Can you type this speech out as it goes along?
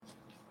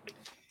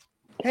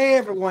Hey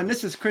everyone,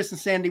 this is Chris and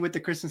Sandy with the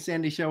Chris and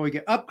Sandy Show. We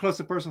get up close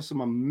and personal with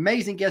some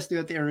amazing guests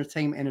throughout the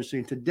entertainment industry.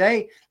 And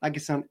today, like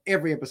it's on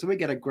every episode, we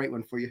got a great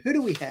one for you. Who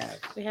do we have?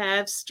 We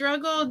have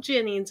Struggle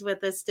Jennings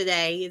with us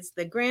today. He's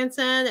the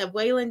grandson of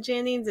Waylon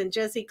Jennings and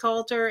Jessie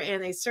Colter,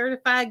 and a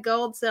certified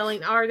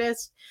gold-selling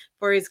artist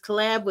for his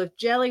collab with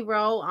Jelly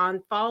Roll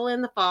on Fall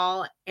in the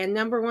Fall, and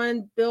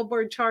 #1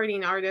 Billboard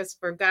Charting artist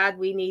for God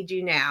We Need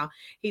You Now.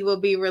 He will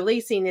be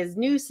releasing his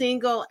new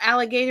single,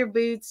 Alligator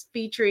Boots,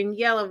 featuring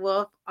Yellow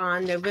Wolf,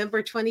 on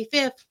November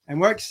 25th. And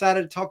we're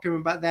excited to talk to him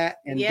about that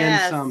and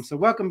then some. So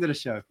welcome to the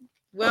show.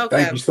 Welcome.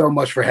 Thank you so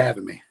much for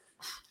having me.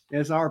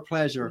 It's our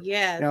pleasure.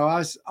 Yes. You know,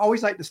 I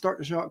always like to start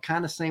the show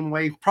kind of same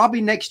way. Probably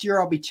next year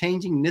I'll be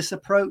changing this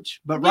approach,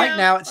 but right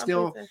now it's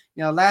still,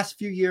 last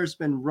few years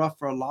been rough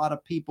for a lot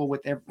of people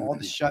with all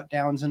the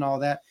shutdowns and all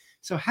that.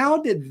 So how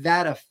did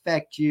that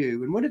affect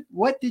you? And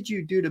what did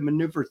you do to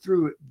maneuver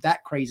through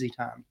that crazy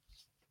time?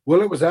 Well,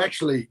 it was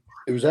actually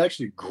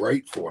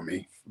great for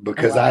me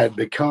because I had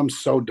become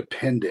so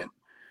dependent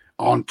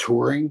on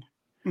touring.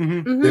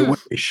 That when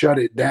they shut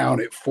it down,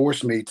 it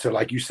forced me to,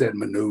 like you said,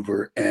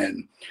 maneuver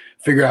and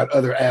figure out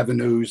other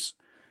avenues,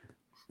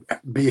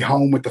 be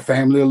home with the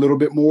family a little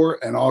bit more,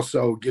 and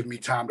also give me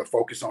time to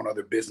focus on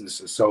other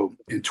businesses. So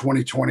in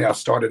 2020, I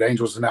started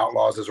Angels and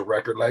Outlaws as a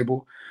record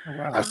label. Oh,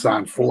 wow. I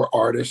signed 4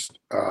 artists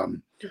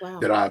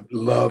that I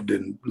loved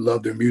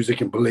their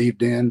music and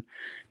believed in.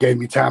 Gave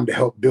me time to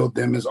help build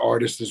them as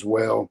artists as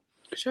well.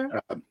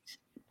 Sure.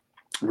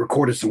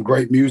 Recorded some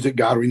great music.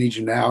 God We Need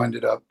You Now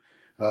ended up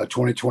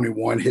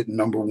 2021 hitting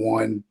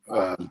 #1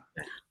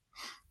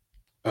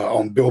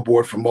 on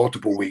Billboard for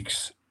multiple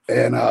weeks.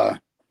 And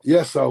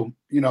so,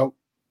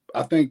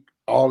 I think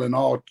all in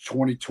all,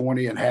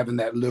 2020 and having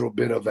that little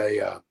bit of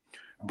a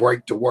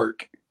break to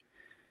work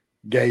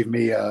gave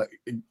me a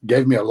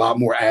lot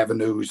more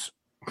avenues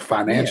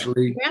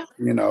financially,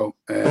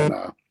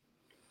 and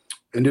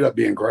ended up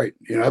being great,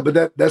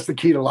 but that's the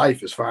key to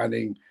life, is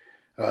finding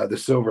the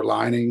silver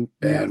lining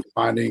and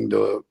finding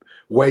the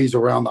ways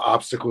around the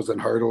obstacles and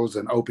hurdles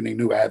and opening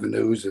new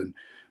avenues and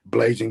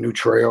blazing new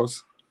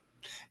trails.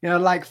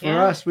 Like for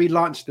us, we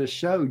launched the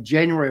show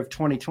January of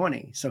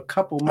 2020. So a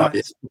couple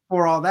months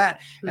before all that.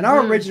 And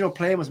our original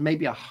plan was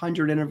maybe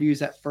 100 interviews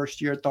that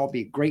first year. Thought it'd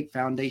be a great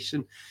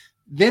foundation.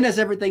 Then as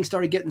everything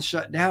started getting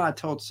shut down, I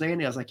told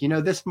Sandy, I was like,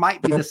 this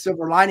might be the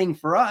silver lining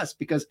for us,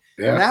 because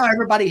now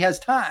everybody has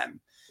time.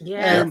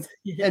 Yeah.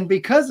 And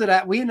because of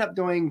that, we ended up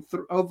doing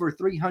over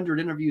 300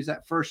 interviews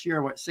that first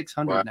year.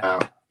 600 now.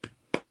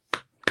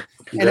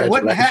 And it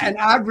wouldn't and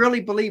I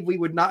really believe we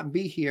would not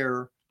be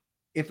here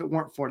if it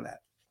weren't for that.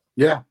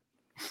 Yeah,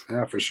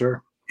 for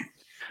sure.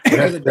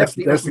 That's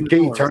the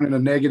key, turning a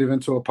negative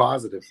into a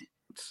positive.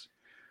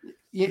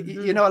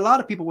 A lot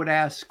of people would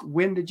ask,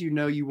 when did you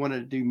know you wanted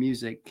to do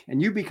music? And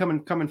you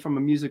coming from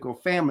a musical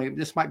family,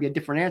 this might be a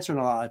different answer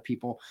than a lot of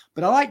people,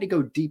 but I like to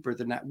go deeper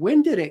than that.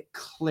 When did it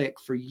click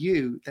for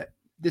you that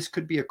this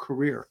could be a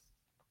career?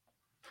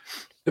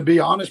 To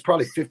be honest,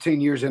 probably 15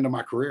 years into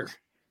my career.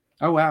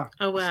 Oh, wow.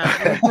 I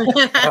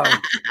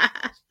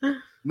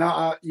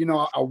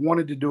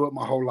wanted to do it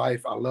my whole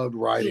life. I loved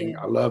writing.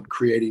 I loved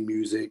creating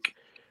music.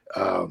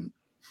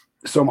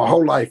 So my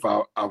whole life,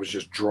 I was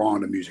just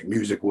drawn to music.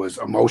 Music was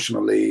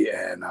emotionally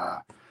and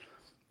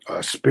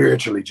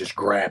spiritually just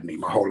grabbed me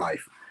my whole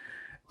life.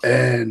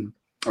 And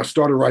I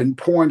started writing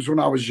poems when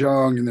I was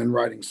young, and then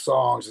writing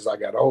songs as I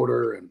got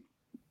older. And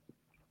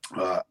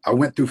I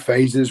went through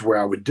phases where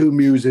I would do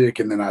music,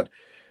 and then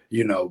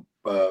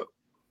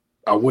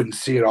I wouldn't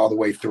see it all the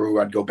way through.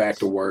 I'd go back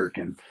to work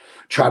and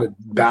try to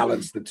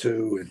balance the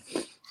two.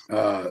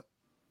 And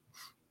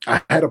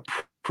I had a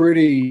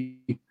pretty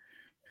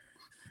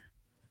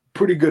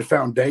good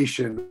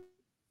foundation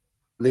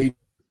leading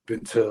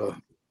into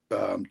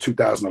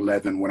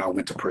 2011 when I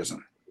went to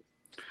prison.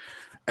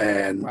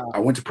 And I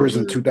went to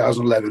prison in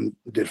 2011,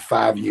 did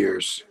 5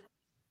 years.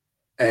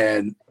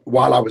 And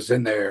while I was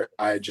in there,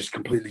 I just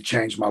completely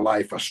changed my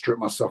life. I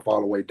stripped myself all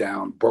the way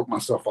down, broke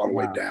myself all the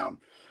way down.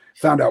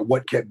 Found out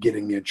what kept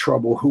getting me in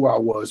trouble, who I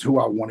was, who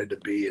I wanted to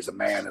be as a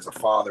man, as a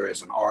father,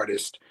 as an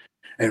artist,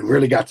 and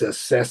really got to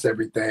assess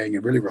everything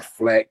and really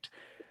reflect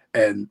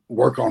and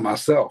work on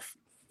myself.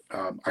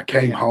 I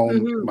came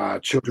home, my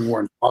children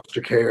were in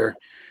foster care.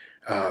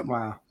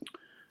 I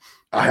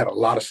had a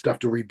lot of stuff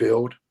to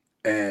rebuild,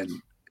 and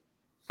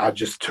I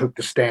just took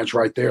the stance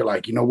right there.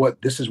 Like, you know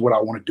what? This is what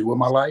I want to do in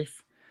my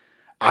life.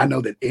 I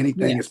know that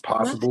anything is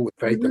possible with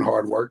faith and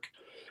hard work.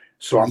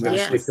 So I'm going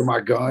to stick to my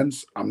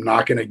guns. I'm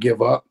not going to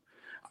give up.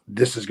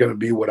 This is going to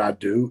be what I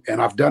do.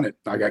 And I've done it.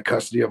 I got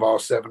custody of all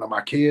 7 of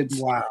my kids.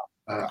 Wow.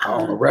 I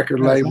own a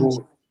record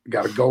label,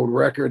 got a gold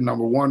record,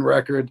 #1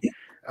 record,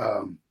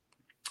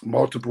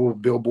 multiple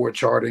Billboard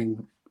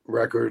Charting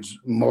records,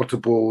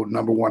 multiple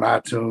 #1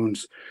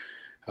 iTunes,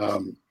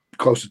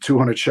 close to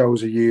 200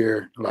 shows a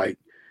year. Like,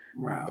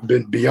 I've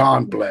been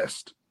beyond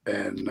blessed.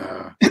 And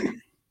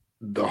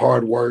the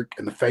hard work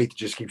and the faith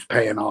just keeps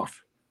paying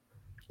off.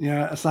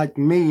 Yeah, it's like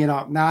me,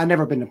 now I've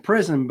never been to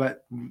prison,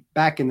 but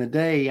back in the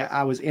day,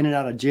 I was in and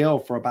out of jail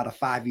for about a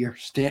 5-year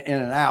stint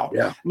in and out.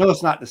 Yeah. No,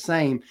 it's not the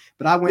same,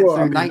 but I went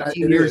through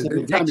 19 years of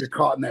Anytime addiction. you're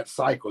caught in that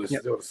cycle, it's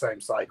still the same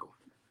cycle.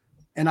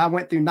 And I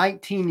went through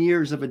 19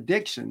 years of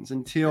addictions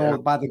until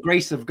by the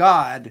grace of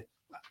God,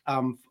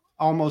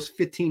 almost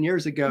 15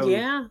 years ago,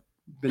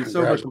 been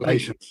sober.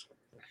 Congratulations.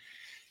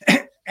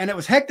 And it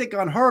was hectic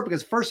on her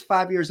because first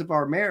 5 years of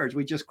our marriage,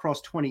 we just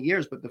crossed 20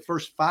 years, but the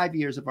first 5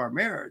 years of our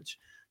marriage,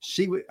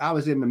 I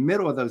was in the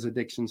middle of those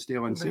addictions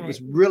still. And so it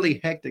was really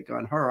hectic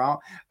on her.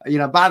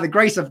 By the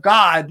grace of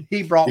God,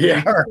 he brought me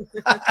her.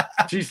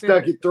 She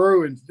stuck it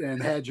through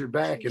and had your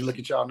back, and look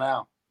at y'all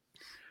now.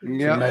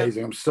 It's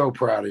amazing. I'm so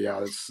proud of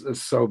y'all.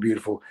 It's so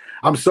beautiful.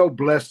 I'm so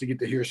blessed to get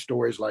to hear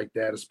stories like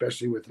that,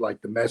 especially with like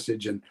the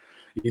message. And,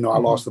 I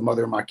lost the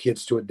mother of my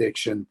kids to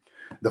addiction,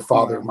 the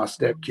father of my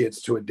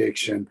stepkids to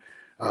addiction,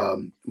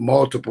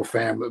 multiple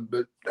family,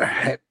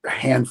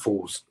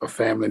 handfuls of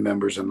family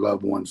members and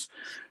loved ones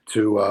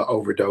to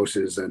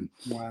overdoses. And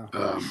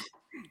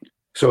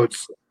so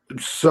it's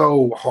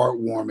so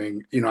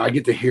heartwarming. I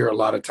get to hear a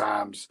lot of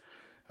times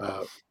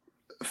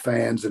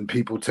fans and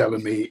people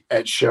telling me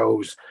at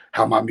shows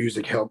how my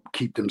music helped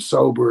keep them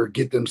sober,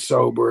 get them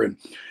sober. And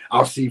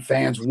I'll see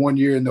fans 1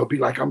 year and they'll be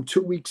like, I'm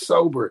 2 weeks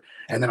sober.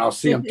 And then I'll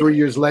see them 3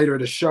 years later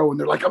at a show and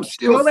they're like, I'm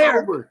still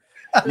sober.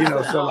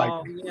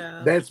 So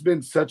that's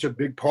been such a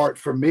big part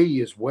for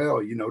me as well,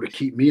 to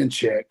keep me in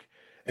check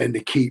and to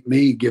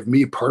give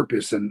me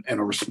purpose and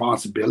a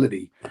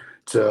responsibility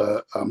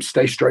to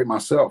stay straight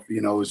myself,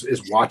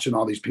 is watching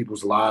all these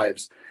people's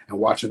lives and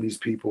watching these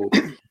people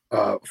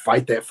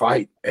fight that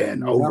fight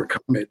and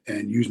overcome it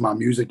and use my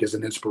music as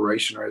an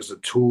inspiration or as a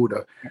tool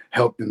to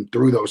help them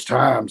through those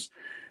times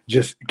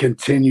just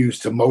continues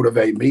to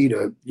motivate me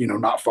to,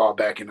 not fall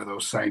back into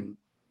those same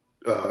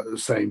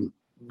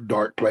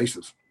dark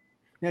places.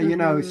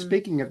 Yeah,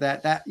 speaking of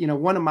that,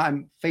 one of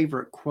my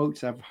favorite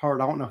quotes I've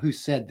heard, I don't know who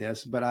said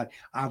this, but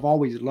I've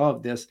always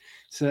loved this,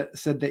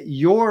 said that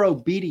your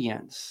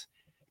obedience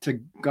to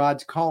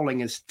God's calling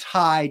is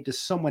tied to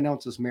someone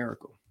else's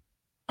miracle.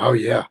 Oh,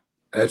 yeah.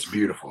 That's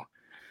beautiful.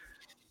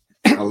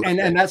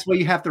 And that's what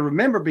you have to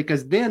remember,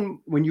 because then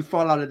when you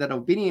fall out of that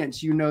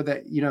obedience,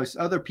 that,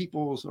 other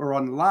people's are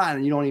on the line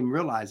and you don't even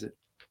realize it.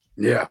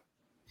 Yeah.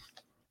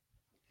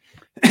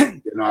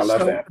 I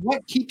love that.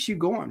 What keeps you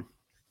going?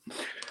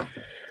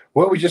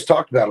 Well, we just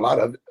talked about a lot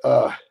of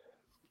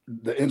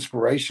the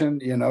inspiration,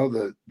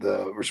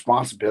 the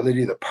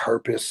responsibility, the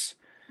purpose.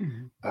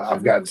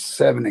 I've got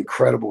 7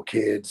 incredible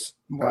kids,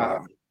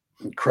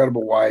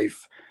 incredible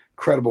wife,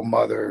 incredible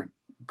mother,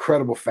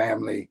 incredible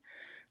family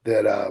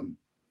that,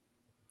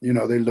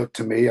 they look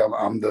to me.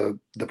 I'm the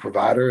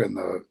provider, and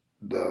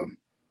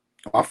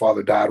my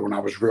father died when I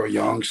was real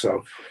young.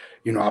 So,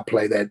 I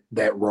play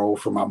that role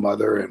for my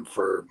mother and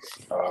for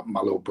my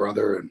little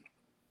brother,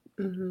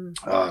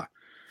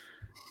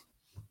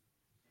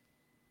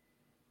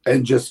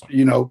 and just,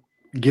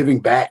 giving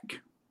back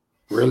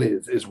really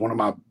is one of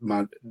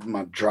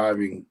my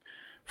driving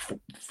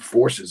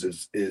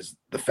forces is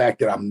the fact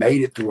that I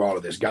made it through all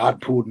of this. God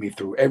pulled me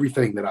through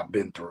everything that I've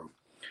been through.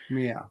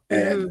 Yeah.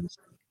 And,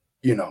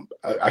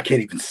 I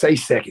can't even say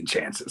second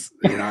chances.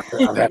 I've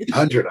had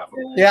 100 of them.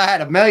 Yeah. I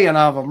had 1 million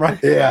of them. Right.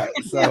 Yeah.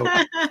 So,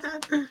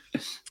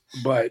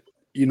 but,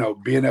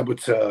 being able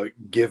to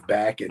give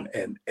back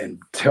and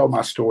tell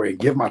my story and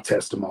give my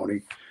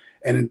testimony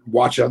and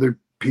watch other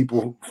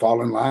people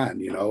fall in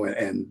line,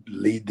 and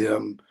lead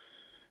them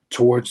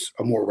towards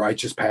a more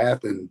righteous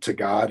path and to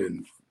God,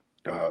 and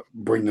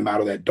bring them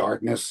out of that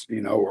darkness,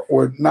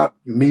 or not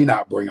me,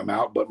 not bring them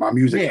out, but my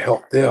music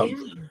helped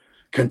them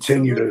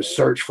continue to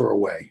search for a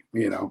way,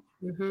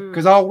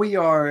 because all we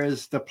are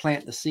is to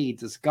plant the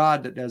seeds. It's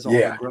God that does all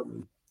the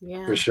growing.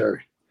 Yeah, for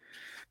sure.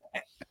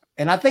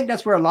 And I think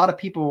that's where a lot of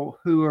people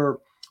who are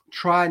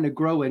trying to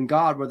grow in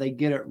God, where they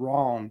get it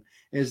wrong,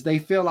 is they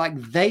feel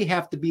like they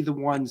have to be the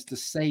ones to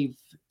save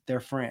their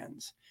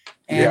friends.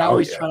 And I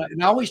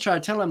always try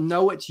to tell them,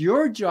 no, it's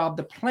your job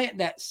to plant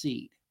that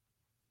seed.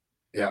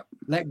 Yeah.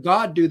 Let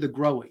God do the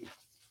growing.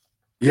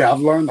 Yeah,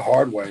 I've learned the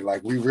hard way.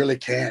 Like, we really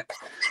can't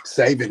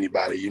save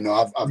anybody.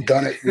 I've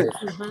done it with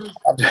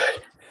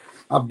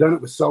I've done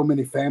it with so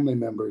many family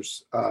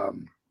members. I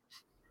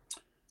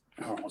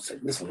don't want to say,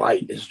 this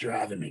light is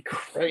driving me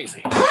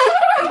crazy.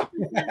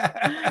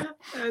 I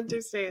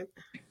understand.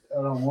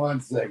 Hold on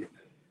 1 second.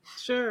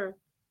 Sure.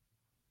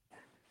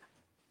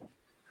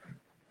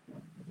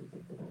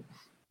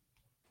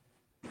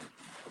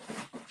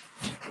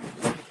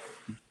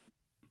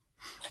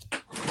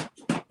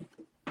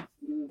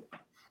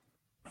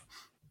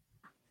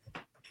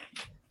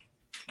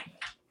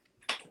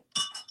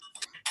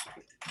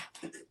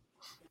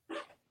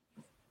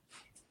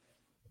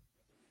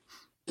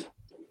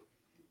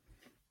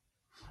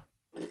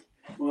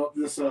 Well,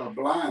 this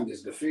blind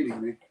is defeating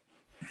me.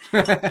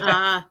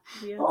 Yeah.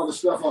 All the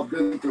stuff I've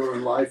been through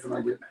in life, and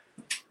I get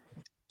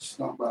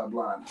stumped by a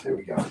blind. There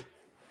we go.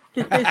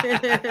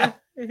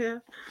 Yeah.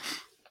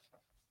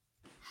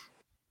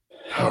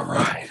 All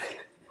right.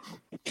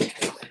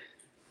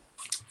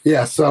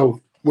 Yeah.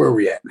 So where are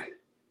we at?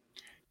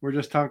 We're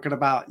just talking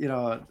about,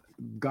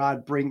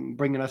 God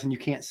bringing us, and you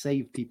can't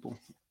save people.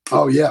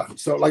 Oh yeah.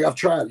 So like I've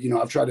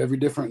tried every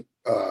different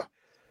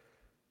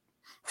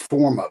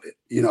form of it,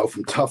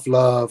 from tough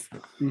love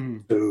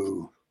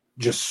to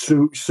just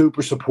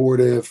super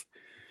supportive.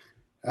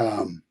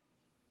 And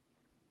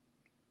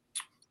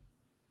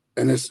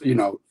it's,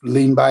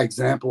 leading by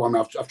example. I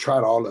mean, I've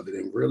tried all of it,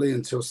 and really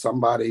until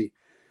somebody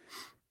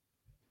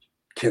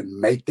can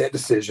make that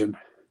decision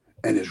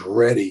and is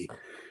ready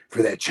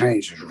for that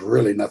change, there's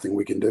really nothing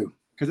we can do.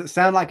 Because it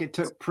sounded like it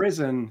took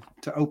prison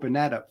to open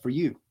that up for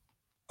you.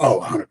 Oh,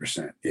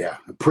 100%. Yeah.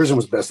 Prison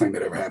was the best thing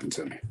that ever happened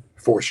to me,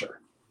 for sure.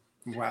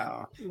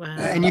 Wow.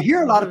 And you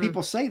hear a lot of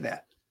people say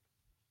that.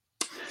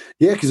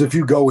 Yeah, because if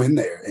you go in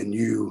there and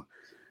you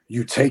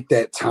take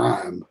that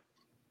time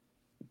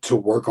to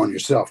work on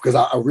yourself, because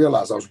I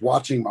realized I was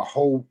watching my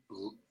whole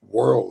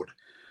world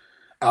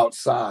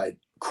outside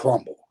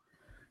crumble.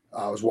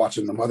 I was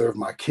watching the mother of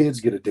my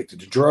kids get addicted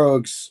to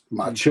drugs,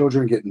 my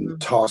children getting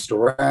tossed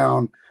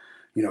around,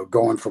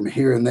 going from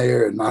here and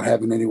there and not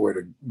having anywhere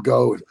to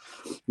go. And,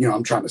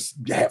 I'm trying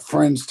to have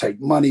friends take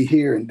money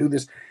here and do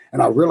this.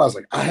 And I realized,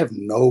 like, I have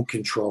no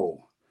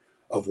control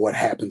of what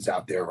happens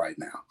out there right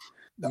now.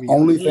 The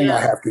only thing I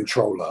have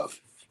control of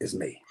is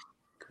me.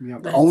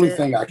 The only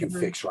thing I can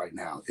fix right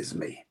now is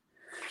me.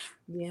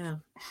 Yeah.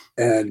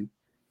 And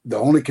the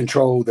only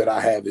control that I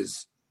have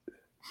is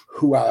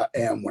who I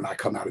am when I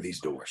come out of these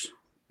doors.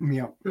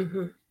 Yeah.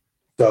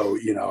 So,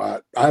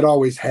 I'd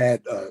always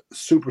had a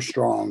super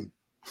strong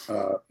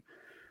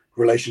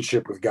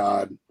relationship with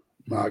God.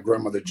 My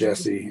grandmother,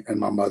 Jessie, and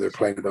my mother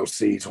planted those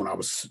seeds when I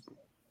was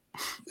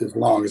as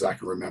long as I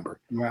can remember.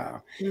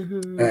 Wow.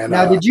 And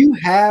now, did you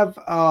have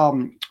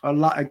a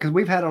lot, because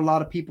we've had a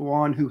lot of people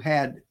on who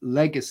had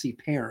legacy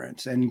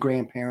parents and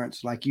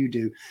grandparents like you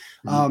do.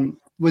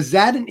 Was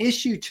that an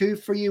issue too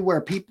for you,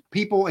 where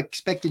people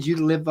expected you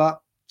to live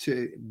up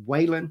to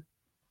Waylon?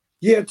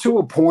 Yeah, to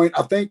a point.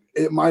 I think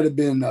it might have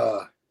been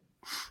a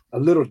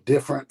little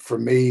different for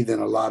me than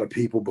a lot of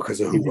people because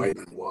of who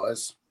Waylon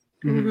was.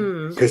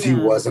 Because he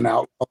was an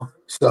outlaw.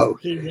 So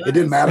it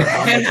didn't matter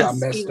how much I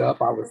messed up.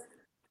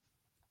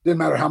 Didn't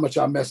matter how much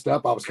I messed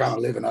up. I was kind of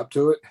living up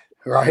to it.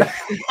 Right.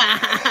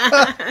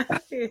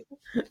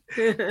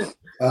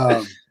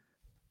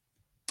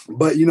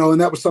 But,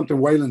 and that was something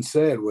Waylon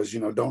said was,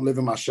 don't live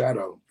in my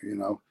shadow,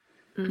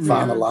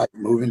 find the light,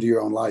 move into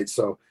your own light.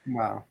 So,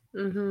 wow.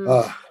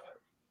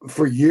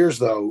 For years,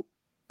 though,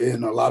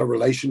 in a lot of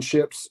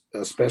relationships,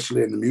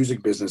 especially in the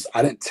music business,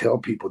 I didn't tell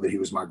people that he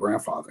was my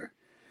grandfather.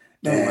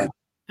 And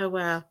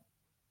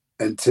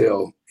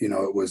until,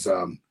 it was,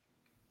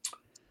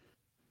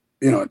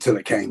 until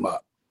it came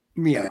up.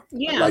 Yeah.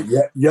 Like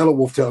Yellow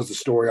Wolf tells the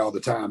story all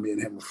the time. Me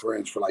and him were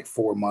friends for like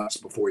 4 months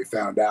before he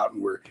found out,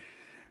 and we're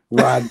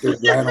riding through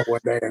Atlanta one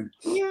day, and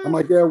I'm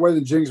like,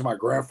 Waylon Jennings is my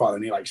grandfather,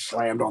 and he like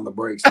slammed on the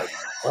brakes.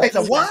 Like,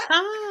 what?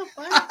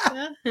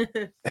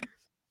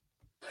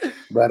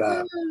 But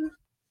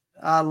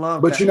I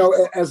love but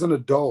that. As an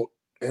adult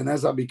and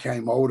as I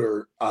became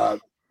older, I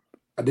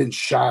didn't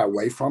shy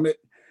away from it.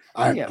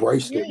 I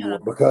embraced it more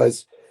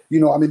because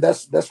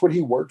that's what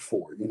he worked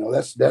for.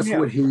 That's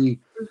what he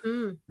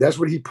that's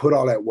what he put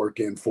all that work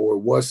in for,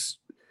 was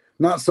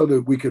not so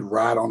that we could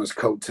ride on his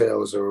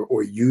coattails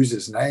or use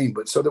his name,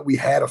 but so that we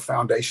had a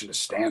foundation to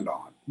stand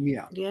on. And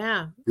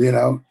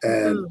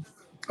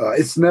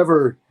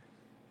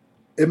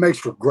it makes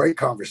for great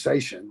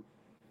conversation,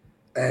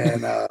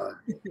 and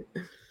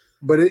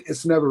but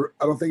it's never,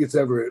 I don't think it's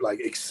ever like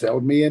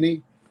excelled me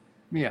any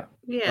in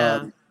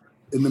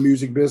the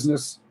music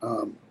business,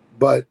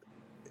 but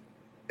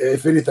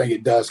if anything,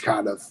 it does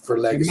kind of, for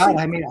legacy.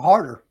 I made it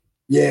harder.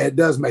 Yeah, it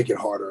does make it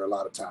harder a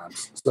lot of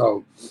times.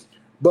 So,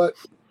 but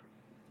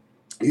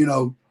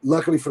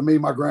luckily for me,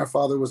 my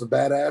grandfather was a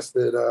badass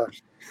that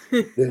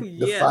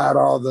defied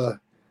all the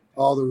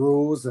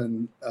rules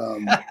and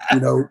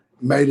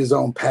made his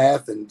own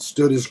path and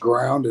stood his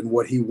ground in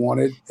what he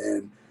wanted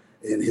and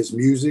in his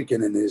music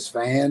and in his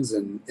fans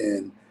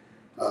and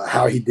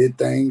how he did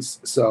things.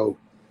 So,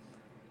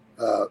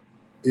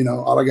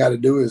 all I got to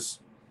do is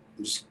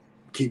just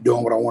keep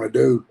doing what I want to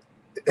do,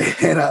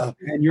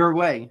 and your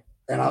way,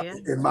 and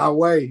in my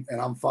way,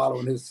 and I'm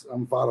following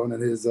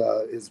in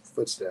his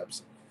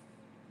footsteps.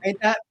 Ain't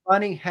that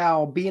funny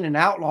how being an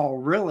outlaw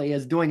really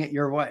is doing it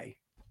your way?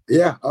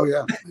 Yeah. Oh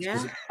yeah.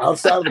 Yeah.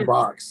 Outside of the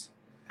box.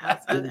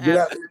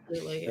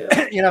 Absolutely.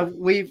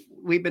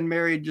 We've been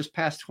married just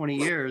past 20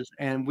 years,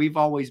 and we've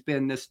always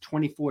been this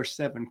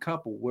 24/7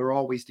 couple. We're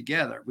always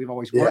together. We've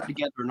always worked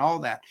together and all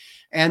that.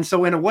 And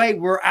so in a way,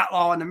 we're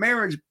outlawing the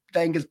marriage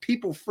thing because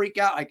people freak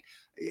out. Like,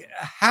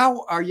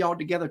 how are y'all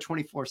together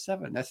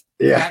 24/7? That's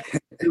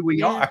who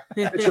we are.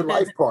 It's your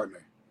life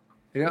partner.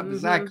 Yeah,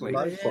 exactly.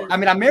 I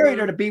mean, I married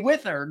her to be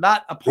with her,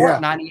 not apart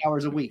 90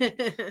 hours a week.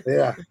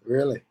 Yeah,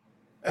 really.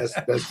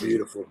 That's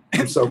beautiful.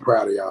 I'm so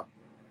proud of y'all.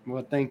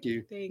 Well, thank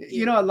you. Thank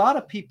You know, a lot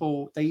of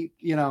people,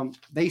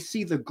 they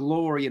see the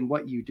glory in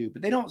what you do,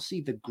 but they don't see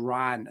the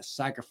grind, the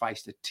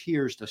sacrifice, the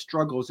tears, the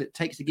struggles it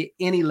takes to get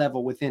any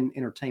level within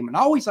entertainment.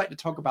 I always like to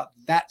talk about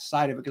that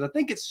side of it because I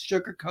think it's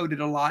sugar-coated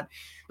a lot.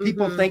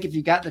 People think if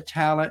you got the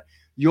talent,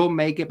 you'll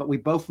make it, but we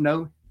both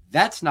know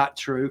that's not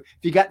true.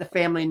 If you got the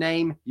family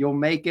name, you'll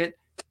make it.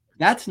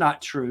 That's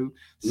not true.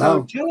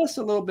 So tell us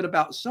a little bit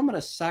about some of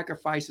the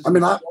sacrifices. I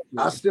mean,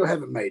 I still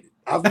haven't made it.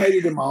 I've made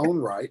it in my own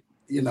right,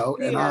 you know,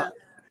 and I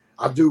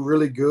do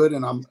really good,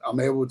 and I'm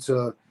able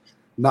to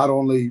not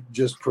only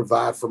just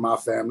provide for my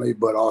family,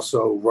 but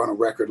also run a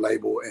record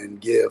label and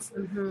give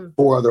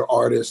 4 other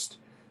artists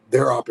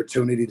their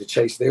opportunity to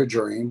chase their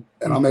dream.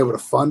 And I'm able to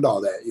fund all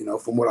that, you know,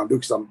 from what I'm doing,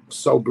 because I'm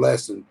so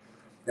blessed, and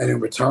in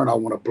return, I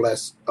want to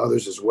bless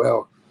others as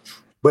well.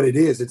 But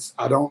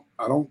I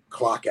don't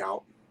clock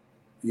out,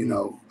 you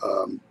know.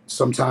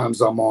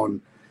 Sometimes I'm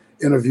on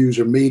interviews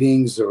or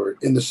meetings or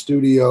in the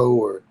studio,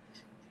 or,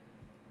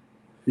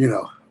 you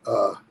know,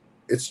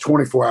 it's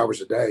 24 hours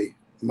a day,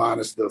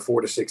 minus the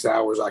 4 to 6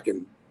 hours I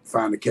can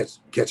find to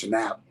catch a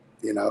nap,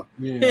 you know?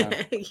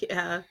 Yeah.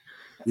 Yeah.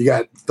 You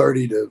got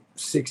 30 to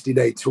 60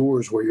 day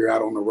tours where you're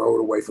out on the road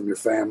away from your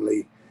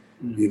family,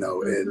 you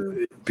know,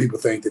 and people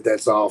think that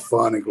that's all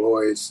fun and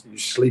glorious. You're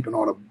sleeping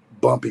on a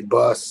bumpy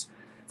bus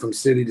from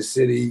city to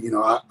city. You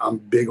know, I'm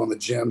big on the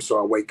gym, so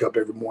I wake up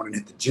every morning,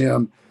 hit the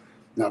gym,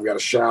 and I've got a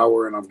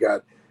shower, and I've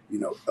got, you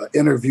know, an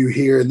interview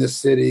here in this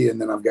city, and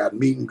then I've got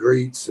meet and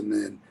greets, and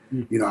then,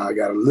 you know, I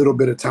got a little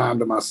bit of time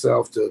to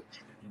myself to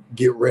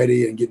get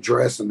ready and get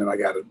dressed, and then I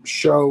got a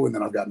show, and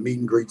then I've got meet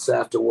and greets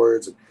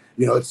afterwards. And,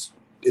 you know, it's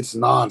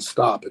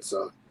nonstop.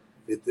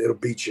 It'll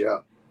beat you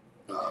up.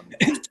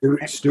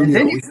 Studio, and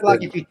then you feel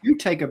like if you do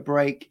take a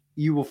break,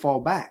 you will fall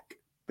back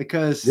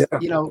because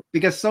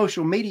because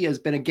social media has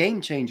been a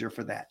game changer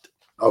for that.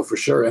 Oh, for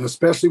sure, and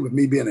especially with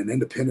me being an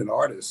independent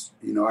artist,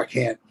 you know, I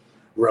can't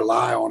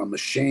rely on a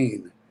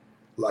machine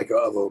like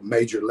of a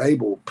major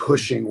label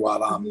pushing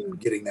while I'm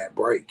getting that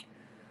break.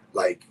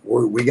 Like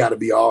we got to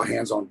be all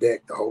hands on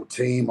deck. The whole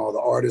team, all the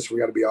artists, we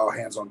got to be all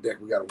hands on deck.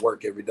 We got to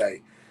work every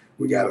day.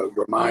 We got to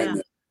remind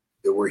them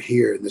that we're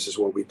here and this is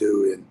what we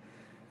do. And,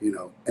 you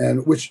know,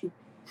 and which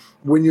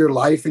when your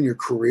life and your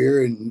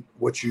career and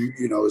what you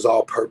know, is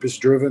all purpose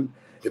driven,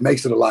 it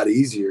makes it a lot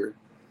easier.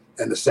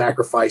 And the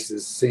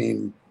sacrifices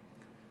seem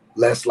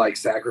less like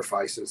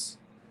sacrifices.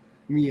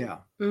 Yeah.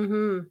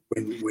 When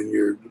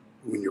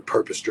you're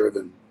purpose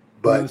driven,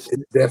 but it's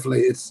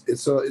definitely,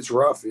 it's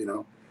rough, you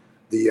know,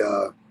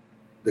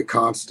 the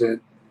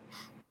constant,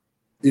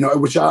 you know,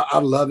 which I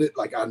love it.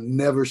 Like I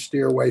never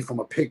steer away from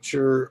a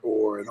picture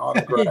or an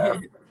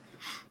autograph,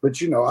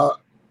 but you know,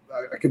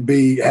 I could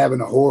be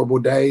having a horrible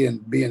day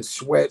and be in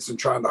sweats and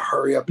trying to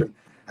hurry up, and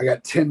I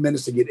got 10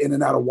 minutes to get in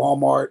and out of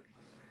Walmart,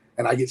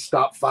 and I get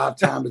stopped 5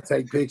 times to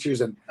take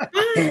pictures, and I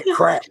can't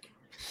crack.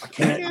 I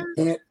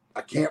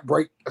can't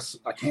break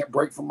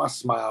from my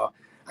smile.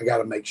 I got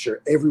to make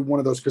sure every one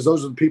of those, because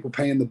those are the people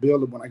paying the bill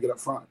when I get up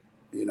front,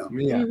 you know,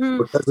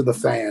 because of the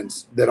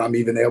fans, that I'm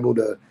even able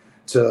to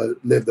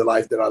live the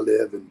life that I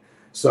live. And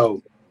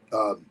so,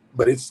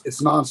 but it's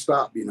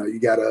nonstop, you know, you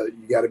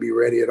gotta be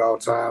ready at all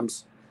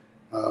times.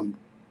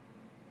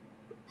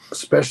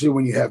 Especially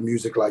when you have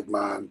music like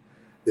mine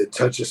that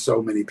touches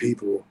so many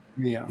people.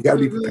 Yeah, you gotta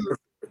be prepared for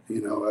it,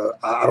 you know.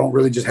 I don't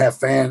really just have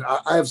fans.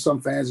 I have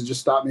some fans that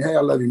just stop me. Hey, I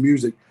love your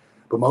music.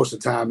 But most of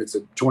the time it's a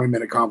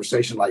 20-minute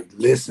conversation. Like,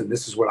 listen,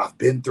 this is what I've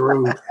been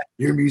through.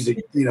 Your music,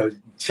 you know,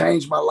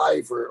 changed my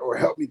life or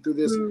helped me through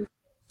this.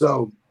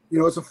 So, you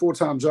know, it's a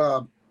full-time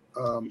job.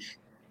 And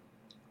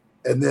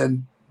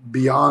then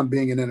beyond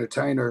being an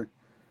entertainer,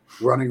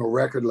 running a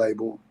record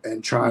label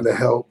and trying to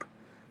help,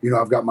 you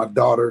know, I've got my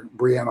daughter,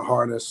 Brianna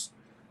Harness,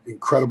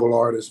 incredible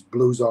artist,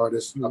 blues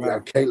artist. I've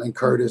got Caitlin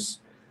Curtis,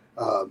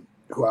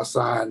 who I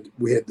signed.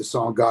 We had the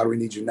song God, We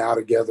Need You Now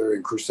together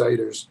in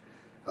Crusaders.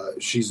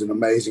 She's an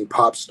amazing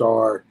pop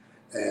star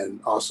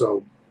and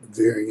also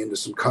veering into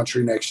some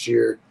country next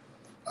year.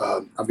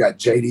 I've got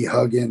JD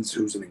Huggins,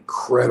 who's an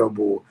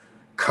incredible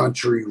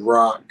country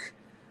rock,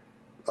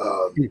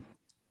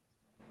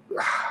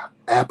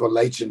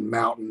 Appalachian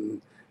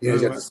Mountain. You know,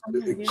 he's got this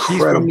incredible.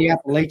 She's from the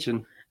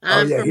Appalachian.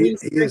 Oh yeah, he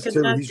is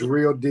too. He's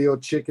real deal,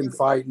 chicken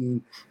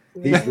fighting.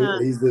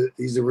 He's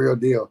the real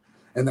deal.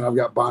 And then I've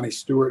got Bonnie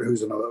Stewart,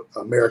 who's an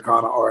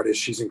Americana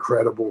artist. She's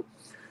incredible.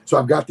 So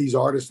I've got these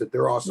artists that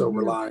they're also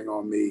relying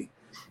on me,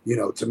 you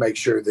know, to make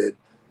sure that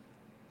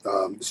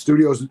the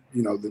studios,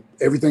 you know,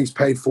 everything's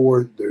paid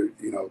for. They're,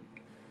 you know,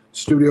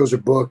 studios are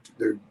booked.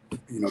 They're,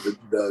 you know,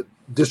 the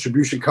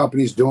distribution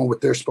companies doing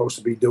what they're supposed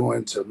to be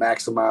doing to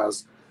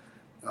maximize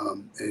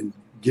and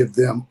give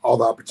them all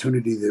the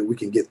opportunity that we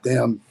can get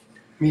them.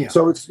 Yeah.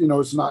 So it's, you know,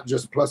 it's not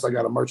just, plus I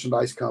got a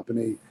merchandise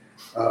company,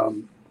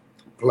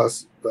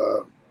 plus,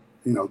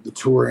 you know, the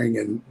touring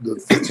and the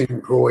 15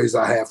 employees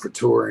I have for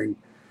touring.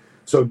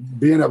 So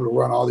being able to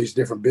run all these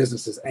different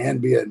businesses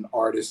and be an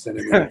artist and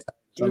it's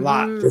a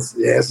lot. It's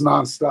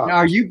nonstop. Now,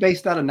 are you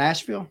based out of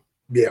Nashville?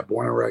 Yeah,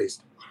 born and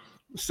raised.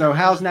 So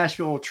how's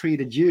Nashville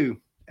treated you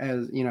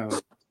as, you know?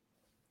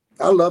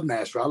 I love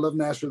Nashville. I love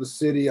Nashville, the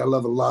city. I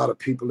love a lot of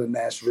people in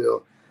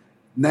Nashville.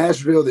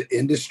 Nashville, the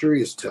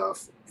industry is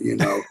tough. You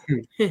know,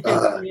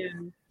 Yeah.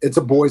 it's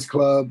a boys'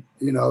 club.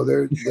 You know,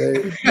 they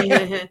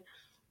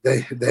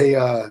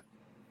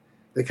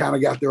kind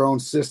of got their own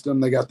system.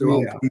 They got their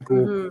own people.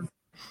 Mm-hmm.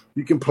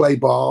 You can play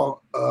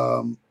ball.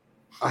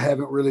 I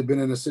haven't really been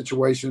in a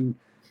situation,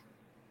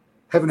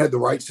 haven't had the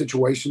right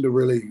situation to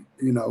really,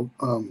 you know,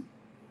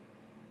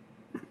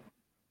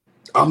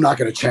 I'm not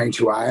going to change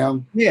who I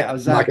am. Yeah,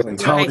 exactly. I'm not going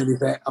to tone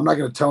anything. I'm not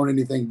going to tone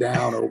anything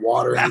down or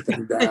water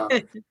anything down.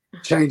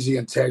 Change the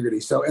integrity.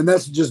 So, and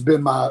that's just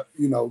been my,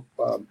 you know,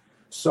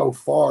 so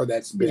far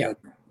that's been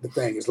the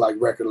thing. It's like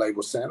record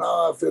labels saying,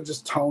 "Oh, if they'll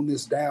just tone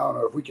this down,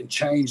 or if we can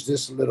change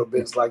this a little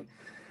bit." It's like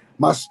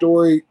my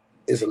story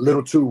is a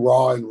little too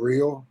raw and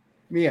real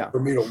for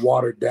me to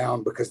water it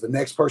down, because the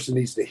next person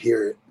needs to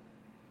hear it.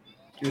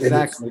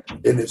 Exactly.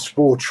 In its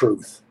full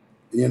truth,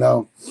 you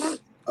know.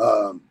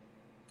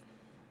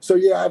 So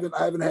yeah,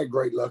 I haven't had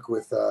great luck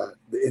with the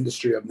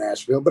industry of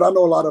Nashville, but I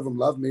know a lot of them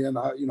love me, and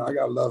I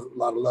got a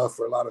lot of love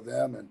for a lot of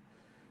them, and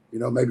you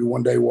know, maybe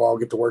one day we'll all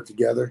get to work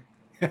together.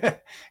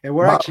 And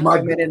we're actually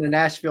coming into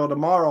Nashville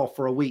tomorrow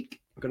for a week.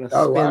 We're going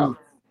to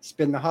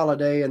spend the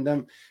holiday, and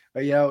then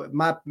you know,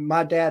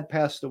 my dad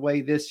passed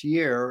away this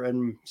year,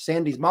 and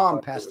Sandy's mom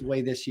passed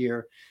away this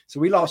year, so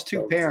we lost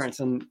two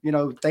parents, and you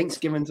know,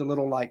 Thanksgiving's a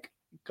little like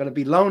going to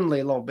be lonely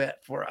a little bit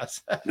for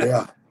us.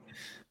 Yeah.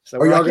 So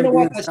are y'all going to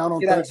be in town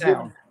on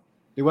Thanksgiving?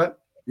 Do what?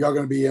 Y'all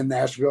going to be in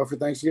Nashville for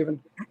Thanksgiving?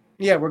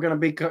 Yeah, we're going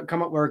to be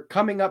we're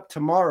coming up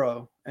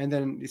tomorrow, and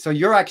then so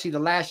you're actually the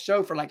last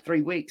show for like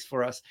 3 weeks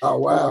for us. Oh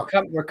wow!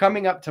 We're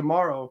coming up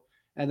tomorrow,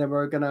 and then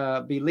we're going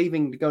to be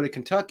leaving to go to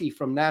Kentucky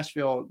from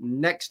Nashville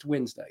next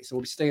Wednesday. So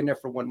we'll be staying there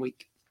for 1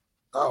 week.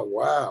 Oh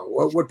wow!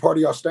 What part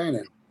are y'all staying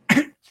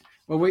in?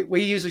 Well,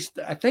 we usually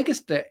I think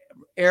it's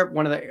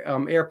one of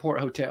the airport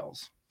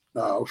hotels.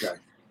 Oh, okay.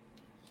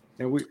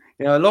 And we,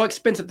 you know, a little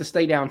expensive to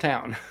stay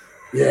downtown.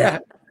 Yeah,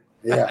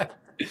 yeah.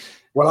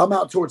 Well, I'm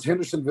out towards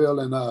Hendersonville,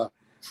 and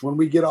when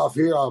we get off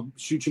here, I'll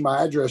shoot you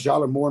my address.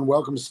 Y'all are more than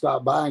welcome to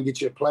stop by and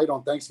get you a plate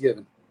on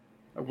Thanksgiving.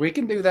 We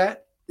can do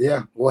that.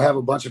 Yeah, we'll have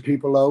a bunch of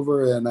people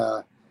over and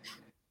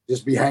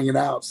just be hanging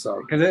out.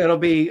 So because it'll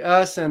be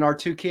us and our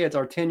two kids,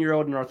 our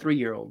 10-year-old and our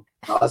 3-year-old.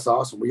 Oh, that's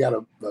awesome. We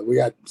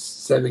got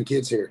 7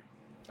 kids here.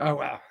 Oh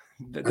wow!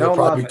 There'll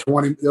probably be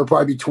 20. There'll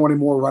probably be 20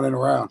 more running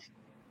around.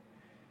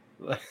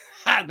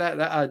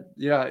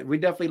 Yeah, we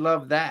definitely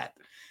love that.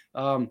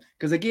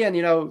 Because again,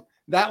 you know,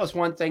 that was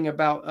one thing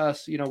about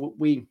us. You know,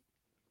 we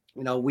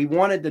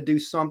wanted to do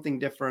something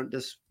different.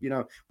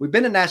 We've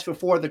been in Nashville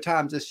 4 other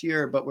times this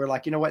year, but we're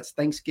like, you know what? It's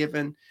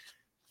Thanksgiving.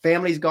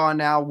 Family's gone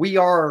now. We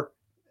are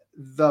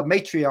the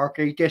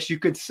matriarch, I guess you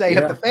could say,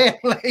 of the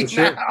family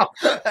now.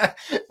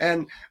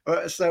 And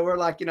so we're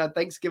like, you know,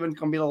 Thanksgiving's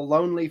going to be a little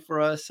lonely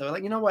for us. So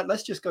like, you know what?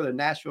 Let's just go to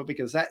Nashville,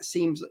 because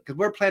because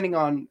we're planning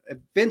on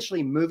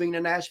eventually moving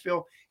to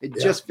Nashville. It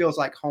just feels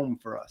like home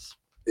for us.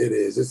 It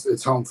is.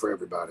 It's home for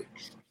everybody.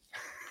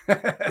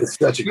 It's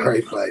such a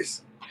great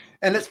place.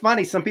 And it's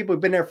funny. Some people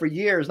have been there for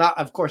years. Not,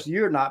 of course,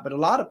 you're not, but a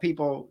lot of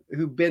people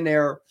who've been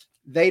there,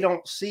 they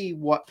don't see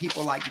what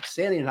people like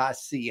Sandy and I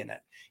see in it.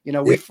 You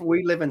know,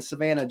 we live in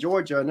Savannah,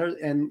 Georgia,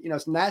 and you know,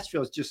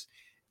 Nashville is just,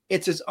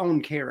 it's its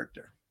own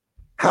character.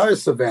 How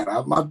is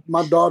Savannah?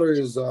 My daughter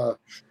is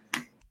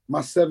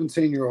my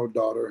 17-year-old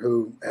daughter,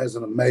 who has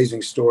an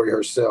amazing story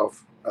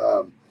herself.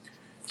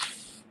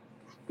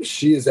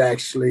 She is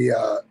actually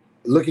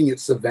looking at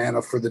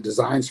Savannah for the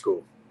design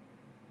school.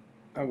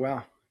 Oh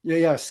wow!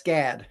 Yeah,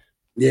 SCAD.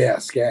 Yeah,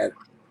 SCAD.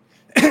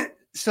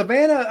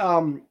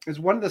 Savannah is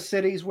one of the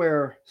cities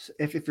where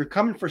if you're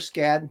coming for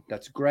SCAD,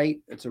 that's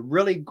great. It's a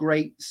really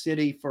great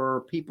city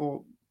for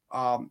people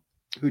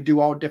who do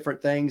all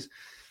different things.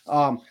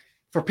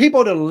 For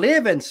people to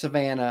live in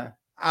Savannah,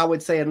 I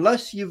would say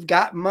unless you've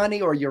got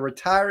money or you're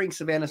retiring,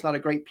 Savannah's not a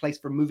great place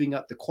for moving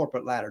up the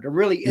corporate ladder. There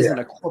really isn't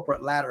a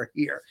corporate ladder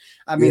here.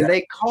 I mean,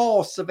 they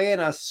call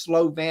Savannah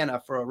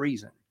Slovana for a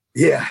reason.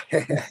 Yeah.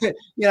 You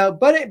know,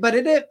 but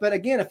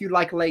again, if you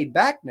like laid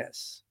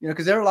backness, you know,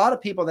 because there are a lot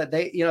of people that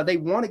they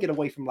want to get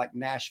away from like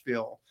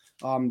Nashville,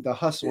 the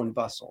hustle and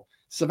bustle.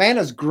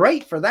 Savannah's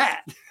great for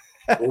that.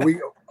 Well,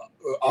 we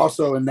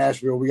also in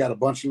Nashville, we got a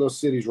bunch of little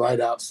cities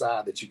right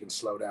outside that you can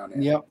slow down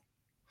in. Yep.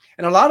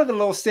 And a lot of the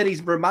little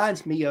cities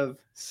reminds me of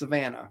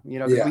Savannah, you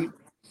know.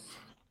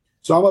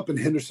 So I'm up in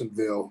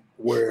Hendersonville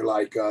where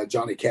like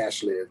Johnny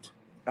Cash lived.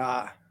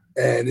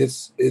 And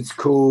it's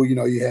cool. You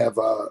know, you have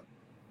a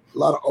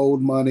lot of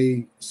old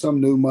money,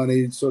 some new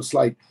money. So it's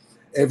like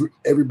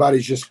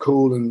everybody's just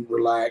cool and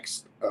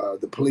relaxed.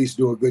 The police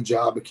do a good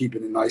job of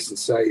keeping it nice and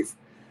safe.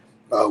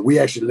 We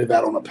actually live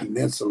out on a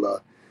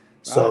peninsula.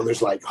 So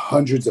there's like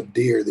hundreds of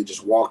deer that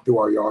just walk through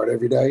our yard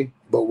every day,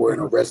 but we're in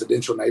a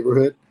residential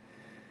neighborhood.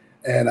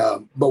 And,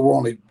 but we're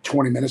only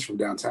 20 minutes from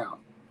downtown.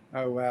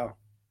 Oh, wow.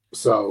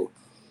 So,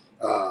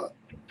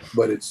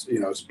 but it's, you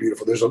know, it's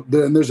beautiful.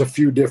 There's a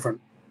few different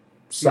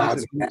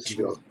sides of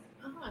Nashville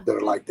that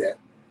are like that.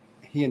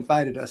 He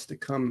invited us to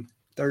come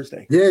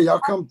Thursday. Yeah, y'all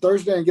come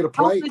Thursday and get a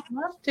plate. I'd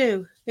love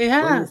to.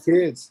 Yeah. Bring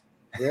your kids.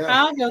 Yeah.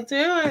 I'll go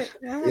do it.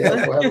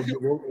 Yeah,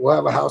 we'll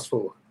have a house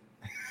full.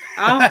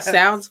 Oh,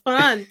 sounds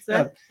fun.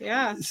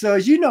 Yeah. So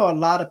as you know, a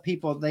lot of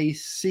people, they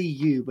see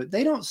you, but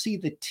they don't see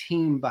the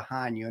team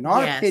behind you. In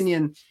our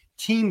opinion,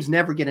 teams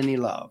never get any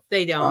love.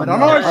 They don't. But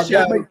on our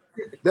show,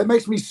 that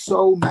makes me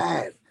so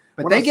mad.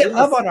 But they get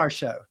love on our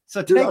show.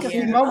 So take a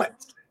few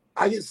moments.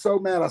 I get so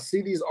mad. I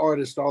see these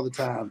artists all the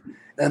time,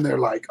 and they're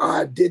like,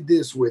 oh, I did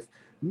this with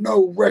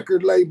no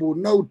record label,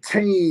 no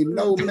team,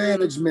 no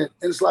management.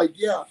 And it's like,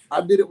 yeah,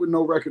 I did it with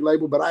no record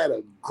label, but I had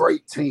a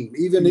great team.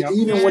 Even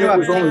when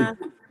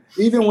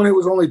it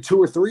was only 2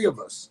 or 3 of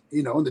us,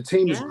 you know, and the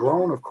team has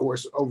grown, of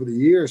course, over the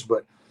years.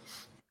 But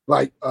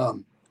like,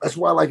 that's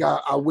why, like,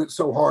 I went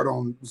so hard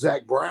on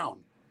Zach Brown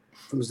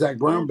from the Zach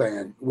Brown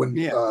Band when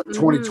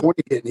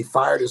 2020 hit, and he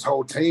fired his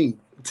whole team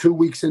 2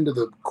 weeks into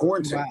the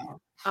quarantine. Wow.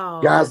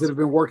 Oh, guys that have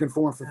been working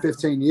for him for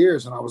 15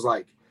 years. And I was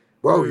like,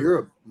 bro, you're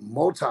a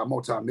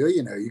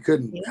multi-millionaire. You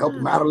couldn't help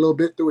him out a little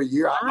bit through a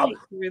year. I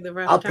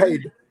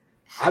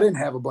didn't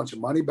have a bunch of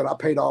money, but I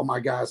paid all my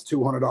guys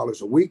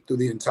 $200 a week through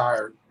the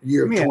entire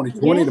year of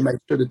 2020 to make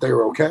sure that they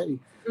were okay.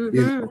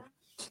 You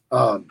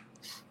know?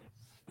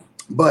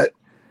 But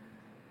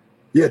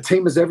yeah,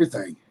 team is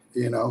everything,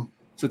 you know?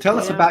 So tell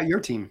us about your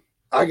team.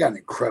 I got an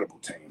incredible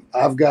team.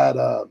 I've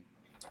got,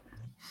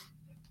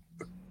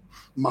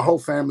 my whole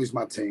family's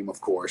my team, of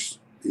course,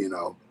 you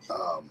know.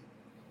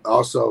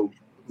 Also,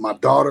 my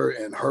daughter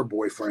and her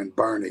boyfriend,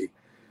 Bernie,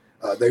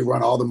 they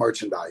run all the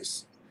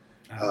merchandise.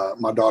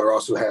 My daughter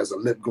also has a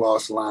lip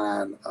gloss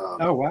line.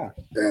 Oh, wow.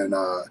 And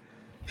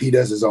he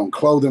does his own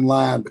clothing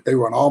line, but they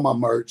run all my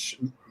merch,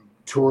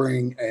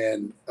 touring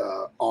and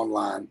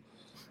online.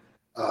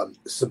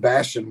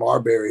 Sebastian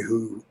Marbury,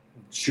 who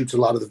shoots a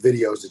lot of the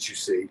videos that you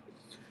see,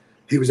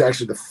 he was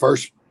actually the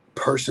first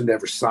person to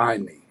ever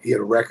sign me. He had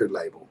a record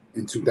label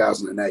in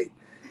 2008.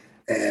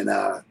 And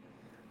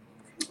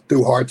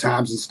through hard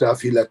times and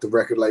stuff, he let the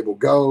record label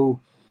go,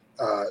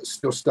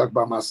 still stuck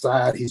by my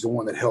side. He's the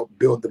one that helped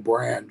build the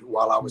brand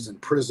while I was in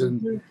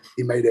prison.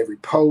 He made every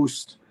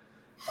post.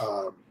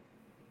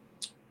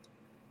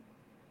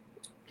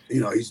 You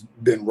know, he's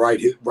been right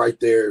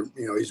there.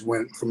 You know, he's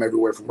went from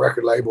everywhere from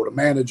record label to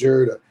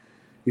manager to,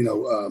 you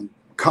know,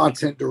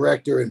 content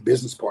director and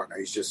business partner.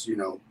 He's just, you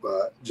know,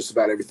 just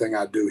about everything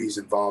I do, he's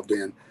involved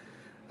in.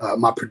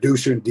 My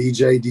producer and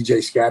DJ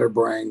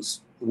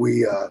Scatterbrains,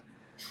 we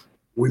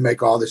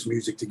make all this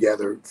music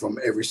together from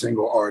every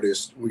single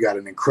artist. We got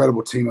an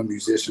incredible team of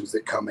musicians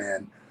that come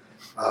in.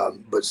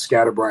 But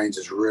Scatterbrains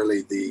is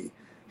really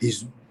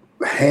he's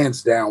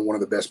hands down one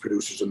of the best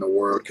producers in the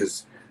world.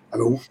 Cause I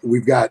mean,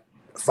 we've got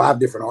 5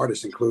 different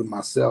artists, including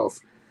myself,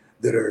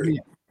 that are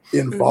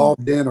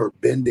involved in or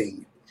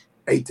bending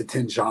 8 to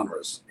 10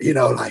 genres, you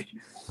know, like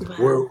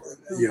we're,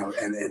 you know,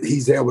 and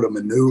he's able to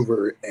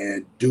maneuver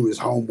and do his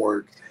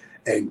homework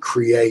and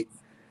create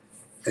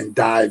and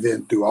dive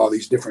in through all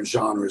these different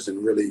genres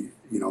and really,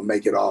 you know,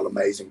 make it all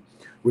amazing.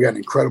 We got an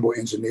incredible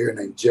engineer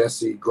named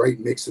Jessie, great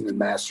mixing and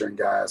mastering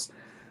guys.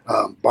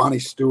 Bonnie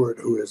Stewart,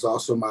 who is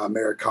also my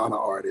Americana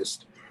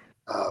artist.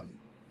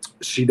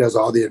 She does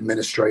all the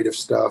administrative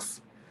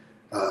stuff.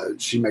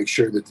 She makes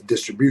sure that the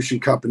distribution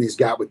companies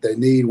got what they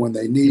need when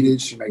they need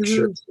it. She makes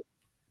sure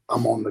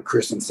I'm on the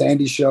Chris and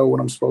Sandy show when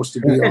I'm supposed to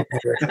be on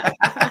there.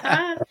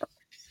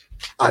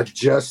 I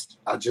just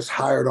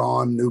hired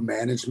on new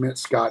management,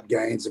 Scott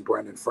Gaines and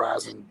Brendan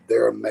Friesen.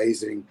 They're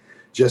amazing.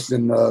 Just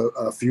in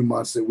a few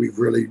months that we've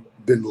really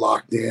been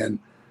locked in,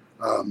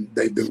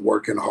 they've been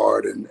working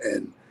hard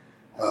and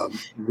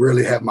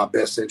really have my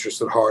best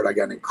interest at heart. I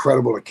got an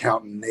incredible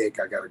accountant, Nick.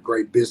 I got a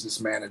great business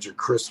manager,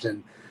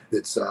 Kristen,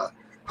 that's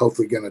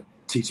hopefully going to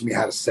teach me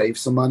how to save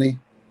some money.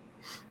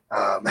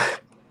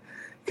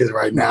 Because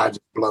right now I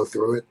just blow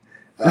through it.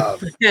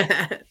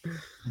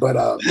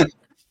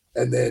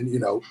 And then, you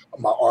know,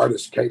 my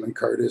artists, Caitlin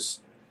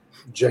Curtis,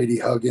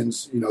 JD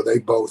Huggins, you know, they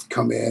both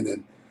come in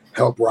and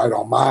help write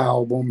on my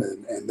album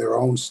and their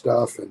own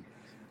stuff. And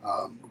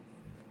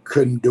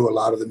couldn't do a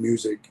lot of the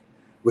music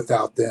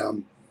without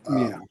them. We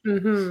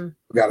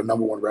got a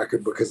 #1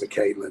 record because of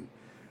Caitlin.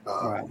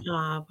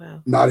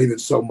 Not even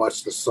so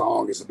much the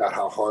song is about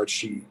how hard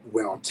she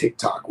went on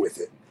TikTok with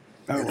it.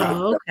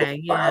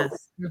 Okay.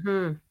 Yes.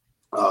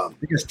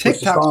 Because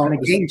TikTok's been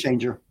a game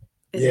changer.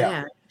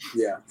 Yeah.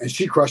 And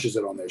she crushes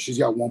it on there. She's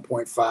got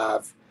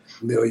 1.5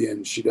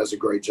 million. She does a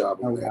great job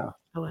on there.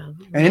 Oh, wow.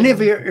 And any of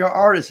your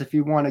artists, if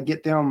you want to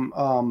get them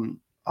on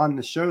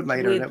the show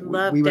later, we would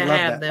love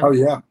that. Them. Oh,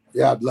 yeah.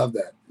 Yeah, I'd love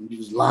that.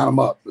 Just line them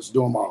up. Let's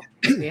do them all.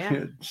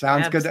 Yeah.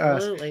 Sounds good to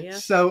us. Yeah.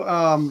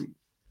 So,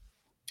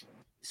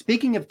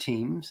 speaking of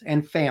teams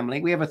and family,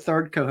 we have a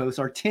third co-host,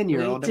 our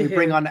 10-year-old, that we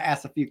bring on to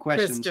ask a few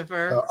questions.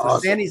 Christopher. So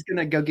awesome. Sandy's going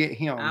to go get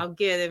him. I'll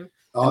get him.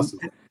 Awesome.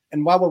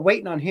 And while we're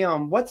waiting on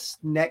him, what's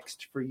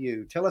next for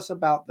you? Tell us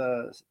about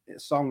the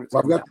song that's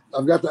I've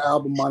got the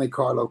album Monte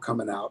Carlo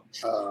coming out.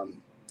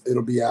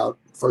 It'll be out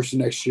first of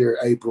next year,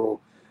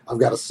 April. I've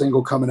got a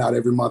single coming out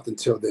every month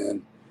until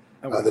then.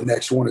 The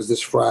next one is this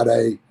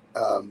Friday,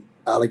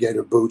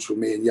 Alligator Boots with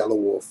me and Yellow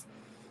Wolf.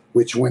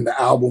 which when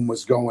the album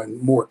was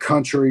going more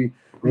country,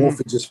 Wolf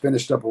had just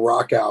finished up a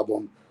rock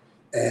album.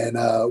 And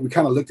we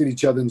kind of looked at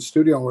each other in the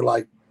studio and we're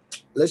like,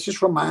 let's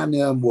just remind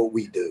them what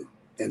we do.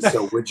 And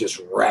so we're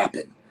just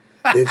rapping.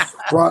 It's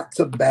front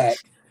to back,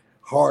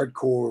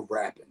 hardcore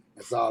rapping.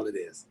 That's all it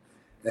is.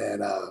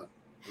 And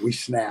we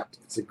snapped.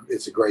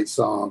 It's a great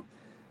song.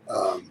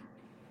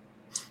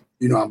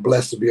 You know, I'm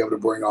blessed to be able to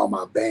bring all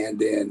my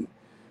band in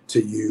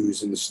to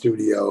use in the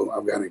studio.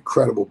 I've got an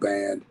incredible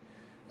band,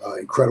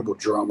 incredible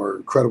drummer,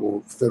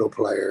 incredible fiddle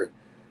player.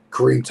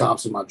 Kareem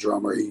Thompson, my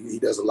drummer, he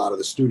does a lot of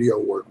the studio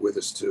work with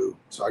us too.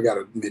 So I got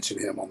to mention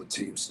him on the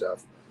team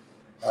stuff.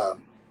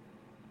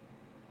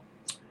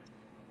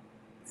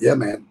 Yeah,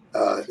 man,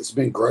 it's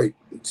been great.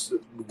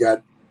 We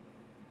got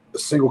a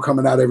single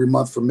coming out every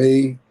month for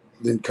me,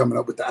 then coming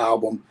up with the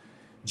album.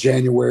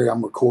 January,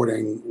 I'm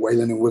recording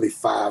Waylon and Willie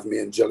 5, me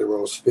and Jelly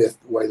Roll's 5th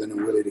Waylon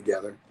and Willie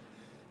together.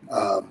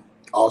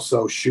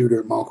 Also,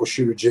 my uncle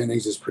Shooter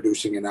Jennings is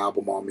producing an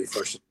album on me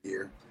first of the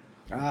year.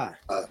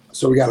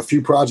 So we got a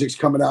few projects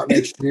coming out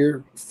next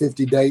year.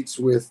 50 dates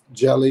with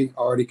Jelly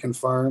already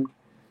confirmed.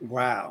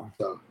 Wow.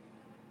 So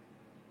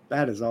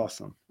that is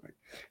awesome. All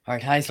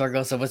right, hi,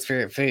 Sorgo. So what's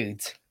favorite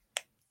foods?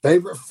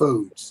 Favorite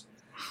foods?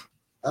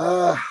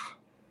 I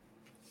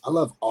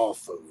love all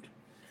food.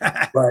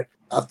 But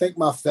I think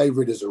my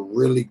favorite is a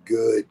really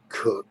good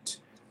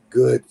cooked,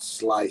 good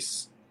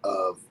slice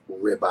of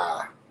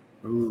ribeye.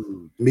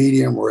 Ooh.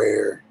 Medium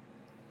rare,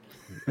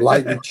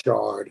 lightly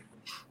charred.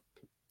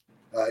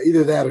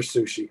 Either that or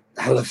sushi.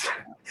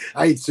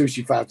 I eat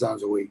sushi 5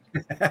 times a week.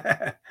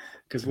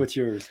 Because what's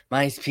yours?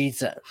 Mine's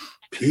pizza.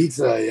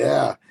 Pizza,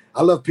 yeah.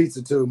 I love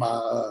pizza too.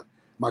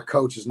 My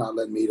coach is not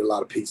letting me eat a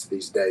lot of pizza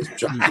these days. I'm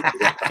trying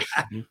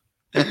to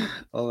get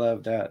I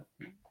love that.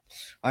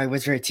 All right,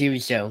 what's your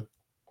TV show?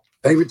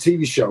 Favorite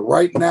TV show?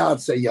 Right now, I'd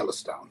say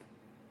Yellowstone.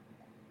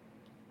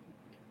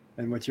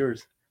 And what's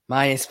yours?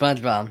 Mine is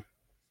SpongeBob.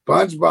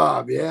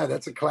 SpongeBob, yeah,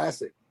 that's a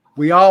classic.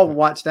 We all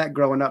watched that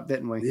growing up,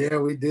 didn't we? Yeah,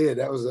 we did.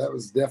 That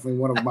was definitely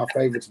one of my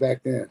favorites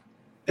back then.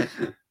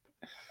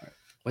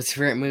 What's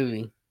your favorite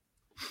movie?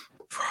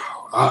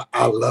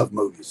 I love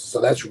movies,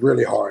 so that's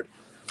really hard.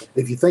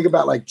 If you think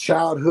about like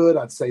childhood,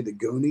 I'd say The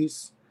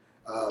Goonies.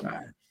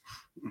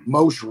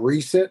 Most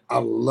recent, I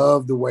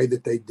love the way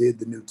that they did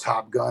the new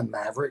Top Gun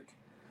Maverick.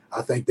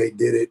 I think they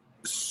did it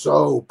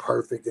so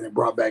perfect, and it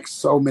brought back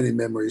so many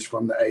memories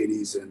from the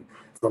 80s and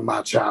from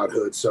my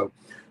childhood. So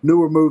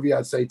newer movie,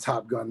 I'd say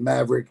Top Gun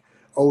Maverick.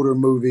 Older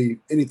movie,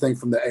 anything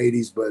from the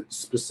 80s, but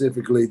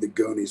specifically The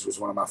Goonies was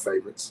one of my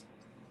favorites.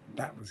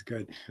 That was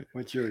good.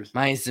 What's yours?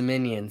 Mine's The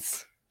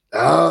Minions.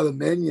 Oh, The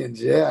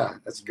Minions. Yeah,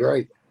 that's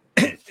great.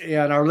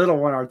 Yeah, and our little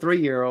one, our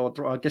 3-year-old,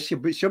 I guess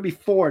she'll be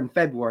 4 in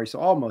February, so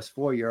almost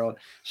 4-year-old.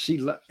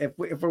 If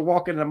we're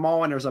walking in the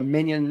mall and there's a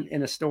Minion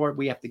in a store,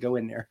 we have to go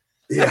in there.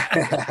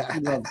 Yeah. She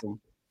loves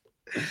them.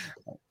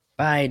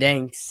 Bye,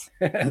 thanks.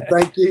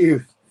 Thank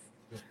you.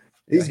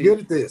 He's good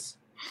at this.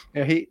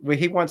 Yeah,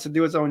 he wants to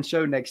do his own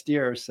show next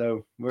year,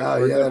 so we're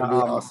that'd going be to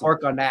awesome.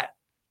 work on that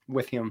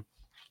with him.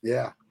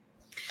 Yeah.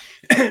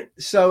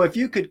 So if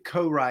you could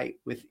co-write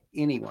with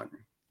anyone,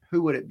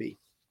 who would it be?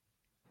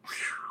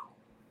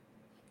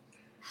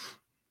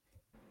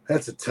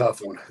 That's a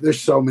tough one.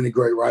 There's so many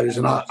great writers,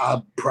 and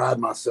I pride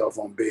myself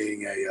on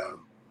being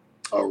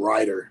a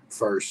writer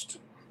first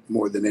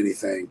more than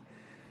anything.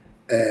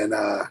 And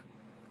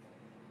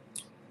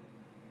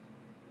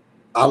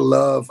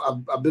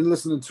I've been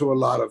listening to a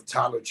lot of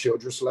Tyler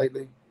Childress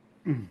lately.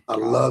 I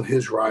love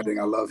his writing.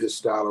 I love his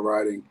style of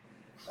writing.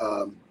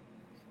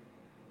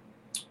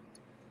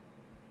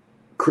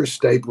 Chris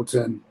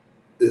Stapleton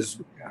is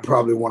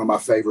probably one of my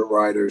favorite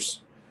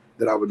writers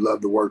that I would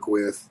love to work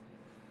with.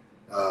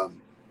 I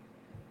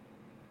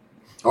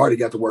already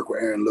got to work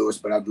with Aaron Lewis,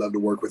 but I'd love to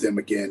work with him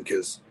again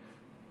because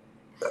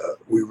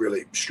we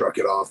really struck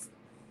it off.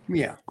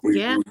 Yeah.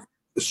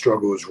 The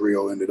Struggle Is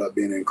Real ended up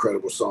being an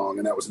incredible song,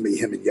 and that was me,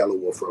 him, and Yellow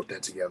Wolf wrote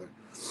that together.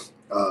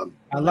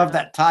 I love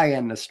that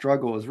tie-in. The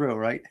Struggle Is Real,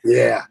 right?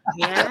 Yeah.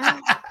 Yeah.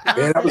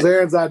 Yeah, that was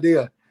Aaron's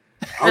idea.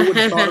 I wouldn't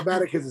have thought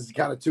about it because it's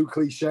kind of too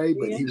cliche,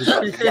 but he was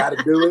like, you got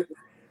to do it.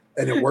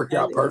 And it worked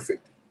out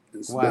perfect.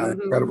 It's been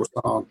an incredible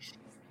song.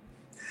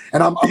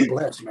 And I'm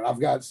blessed, man. I've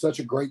got such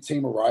a great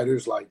team of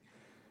writers, like,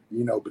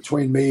 you know,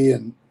 between me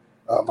and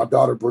my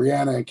daughter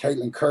Brianna and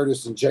Caitlin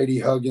Curtis and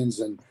JD Huggins,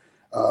 and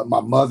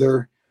my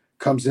mother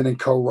comes in and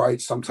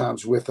co-writes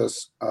sometimes with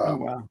us.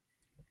 Wow.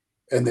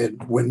 And then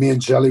when me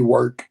and Jelly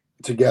work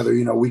together,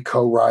 you know, we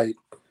co-write.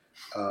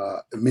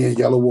 Me and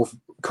Yellow Wolf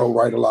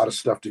co-write a lot of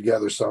stuff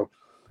together. So,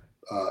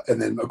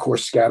 and then of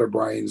course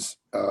Scatterbrains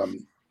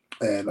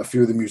and a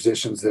few of the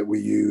musicians that we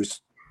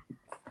use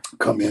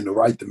come in to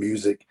write the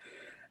music.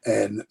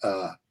 And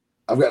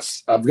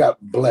I've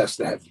got blessed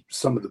to have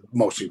some of the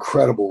most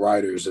incredible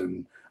writers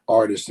and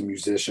artists and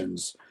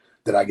musicians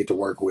that I get to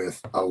work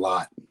with a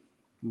lot.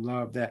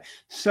 Love that.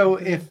 So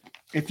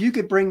if you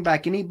could bring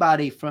back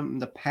anybody from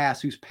the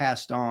past who's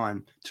passed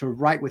on to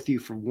write with you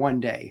for one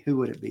day, who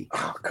would it be?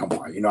 Oh, come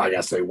on. You know, I got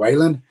to say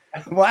Waylon.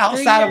 Well,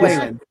 outside of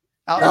Waylon.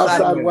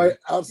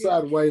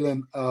 Outside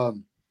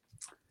Waylon.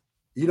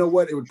 You know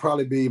what? It would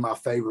probably be my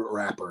favorite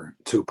rapper,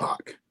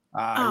 Tupac.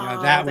 Yeah,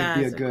 that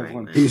would be a good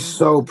one. He's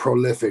so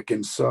prolific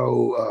and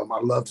so I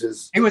loved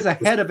his. He was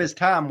ahead of his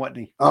time, wasn't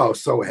he? Oh,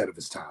 so ahead of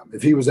his time.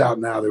 If he was out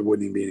now, there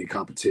wouldn't even be any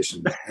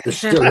competition. There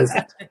still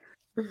isn't.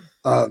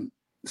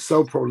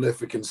 So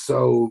prolific and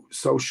so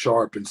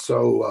sharp and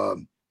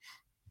so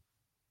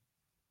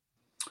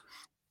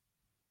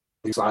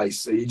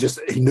precise.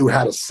 He knew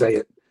how to say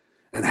it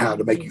and how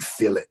to make you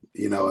feel it,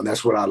 you know, and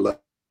that's what I love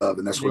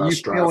and that's what I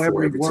strive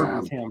for every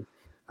time.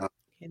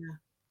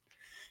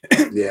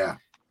 Yeah.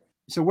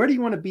 So where do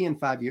you want to be in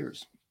 5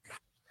 years?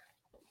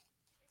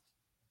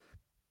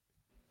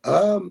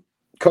 Couple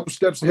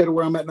steps ahead of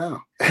where I'm at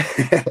now.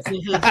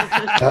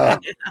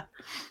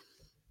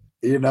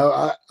 You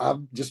know,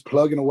 I'm just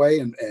plugging away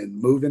and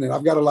moving, and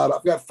I've got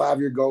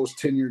 5-year goals,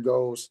 10-year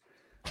goals.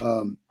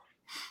 You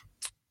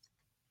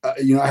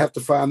know, I have to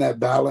find that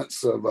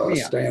balance of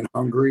staying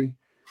hungry,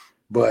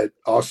 but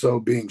also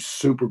being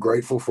super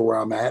grateful for where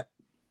I'm at,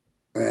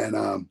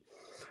 and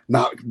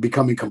not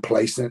becoming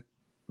complacent,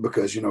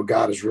 because, you know,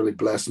 God has really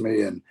blessed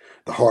me and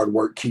the hard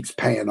work keeps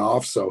paying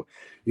off. So,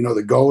 you know,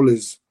 the goal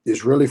is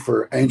really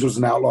for Angels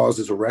and Outlaws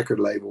as a record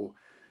label,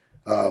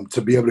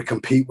 to be able to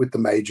compete with the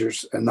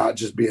majors and not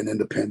just be an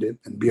independent,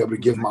 and be able to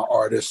give my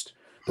artist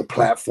the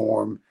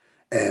platform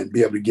and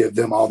be able to give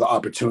them all the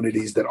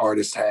opportunities that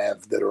artists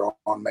have that are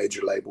on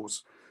major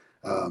labels.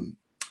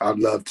 I'd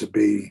love to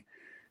be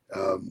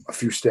a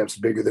few steps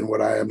bigger than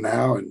what I am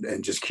now,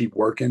 and just keep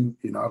working.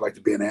 You know, I'd like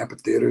to be in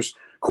amphitheaters.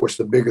 Of course,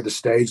 the bigger the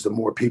stage, the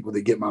more people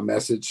that get my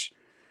message.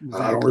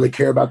 Exactly. I don't really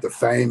care about the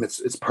fame.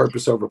 It's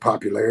purpose over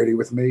popularity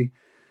with me.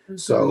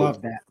 So I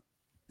love that.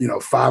 You know,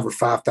 5 or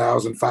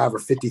 5,000, 5 or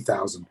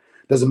 50,000.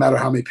 Doesn't matter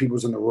how many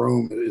people's in the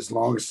room, as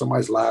long as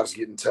somebody's lives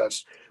getting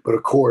touched. But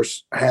of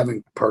course,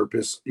 having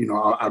purpose, you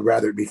know, I'd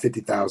rather it be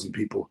 50,000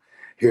 people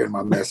hearing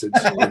my message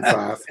than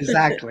 5.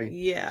 Exactly.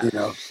 Yeah. You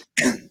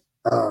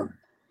know.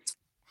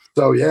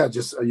 So yeah,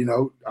 just you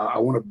know, I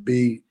want to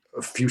be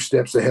a few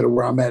steps ahead of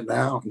where I'm at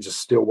now and just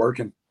still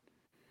working.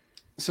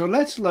 So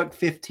let's look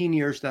 15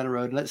 years down the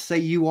road. Let's say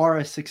you are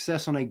a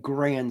success on a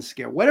grand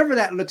scale. Whatever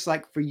that looks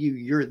like for you,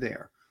 you're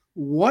there.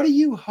 What do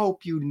you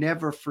hope you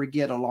never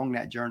forget along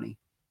that journey?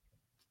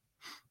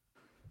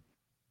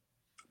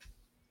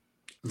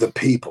 The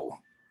people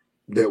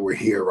that were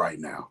here right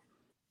now.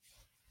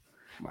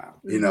 Wow.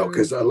 You know,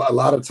 because a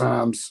lot of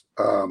times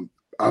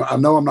I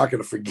know I'm not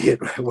going to forget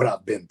what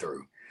I've been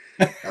through.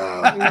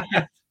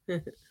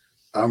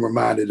 I'm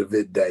reminded of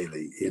it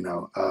daily, you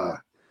know,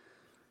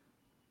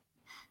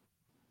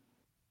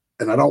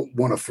 and I don't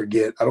want to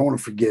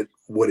forget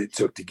what it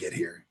took to get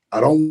here. I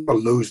don't want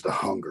to lose the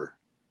hunger.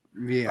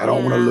 Yeah. I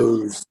don't want to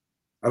lose.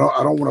 I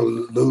don't want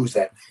to lose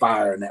that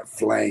fire and that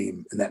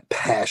flame and that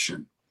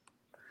passion,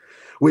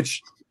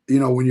 which, you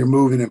know, when you're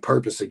moving in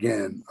purpose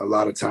again, a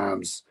lot of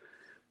times,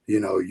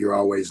 you know, you're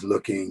always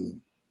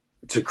looking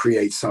to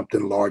create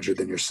something larger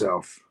than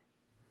yourself.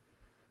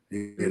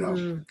 You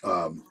know,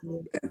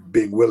 and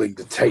being willing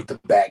to take the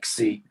back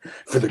seat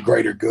for the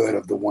greater good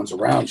of the ones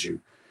around you.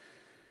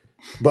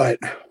 But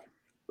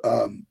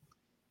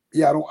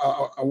yeah, I don't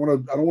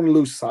want to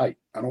lose sight.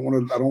 I don't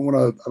want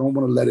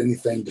to let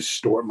anything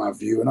distort my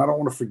view, and I don't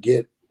want to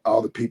forget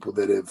all the people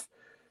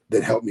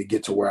that helped me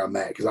get to where I'm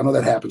at, because I know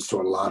that happens to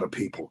a lot of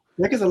people.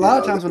 Yeah, because a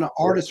lot of times when an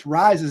artist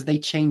rises, they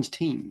change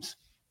teams.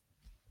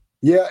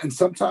 Yeah, and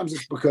sometimes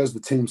it's because the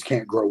teams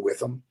can't grow with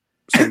them.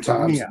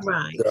 Sometimes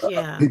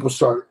people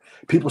start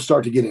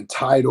to get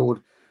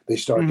entitled. They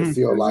start to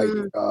feel like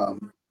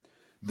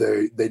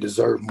they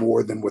deserve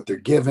more than what they're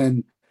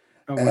given.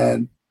 Oh, wow.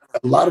 And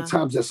a lot of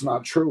times that's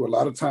not true. A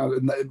lot of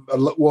times,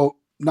 well,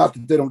 not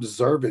that they don't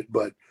deserve it,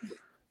 but,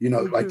 you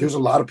know, like there's a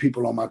lot of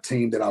people on my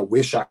team that I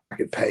wish I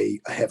could pay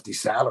a hefty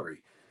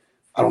salary.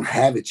 I don't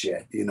have it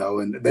yet, you know,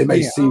 and they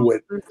may see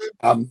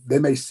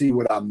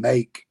what I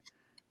make,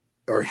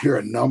 or hear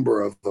a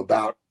number of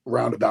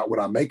round about what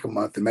I make a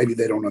month, and maybe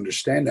they don't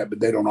understand that,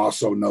 but they don't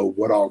also know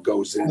what all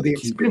goes into the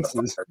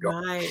expenses.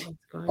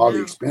 All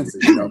the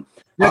expenses, you know.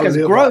 Because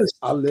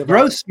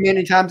gross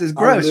many times is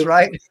gross,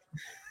 right?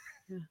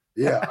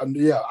 Yeah,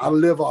 I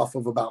live off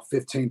of about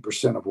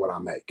 15% of what I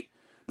make.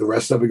 The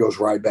rest of it goes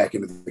right back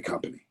into the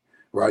company,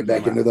 right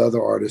back into the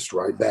other artists,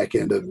 right back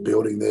into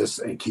building this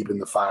and keeping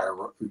the fire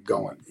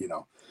going, you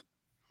know.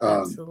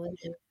 Absolutely.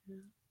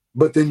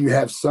 But then you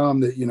have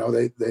some that, you know,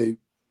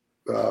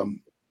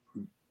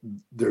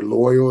 they're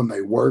loyal and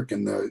they work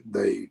and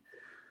they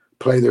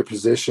play their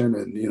position,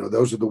 and, you know,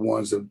 those are the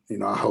ones that, you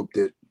know, I hope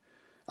that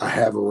I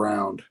have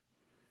around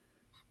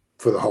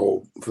for the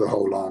whole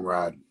long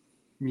ride.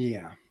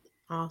 Yeah.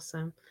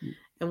 Awesome.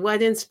 And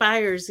what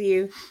inspires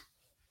you?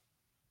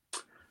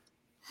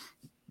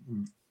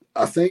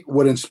 I think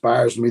what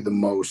inspires me the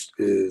most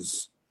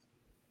is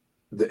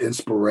the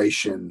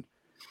inspiration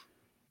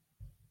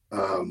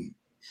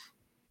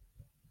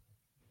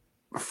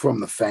from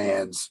the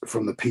fans,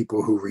 from the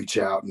people who reach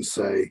out and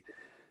say,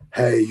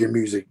 hey, your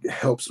music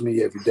helps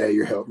me every day.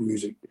 Your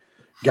music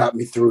got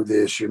me through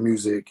this. Your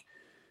music,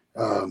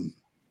 you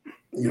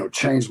know,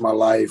 changed my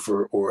life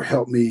or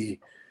helped me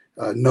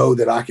know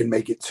that I can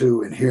make it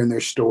too, and hearing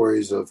their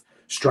stories of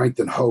strength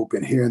and hope,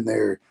 and hearing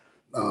their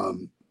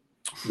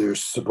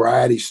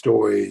sobriety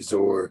stories,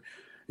 or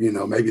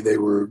maybe they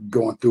were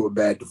going through a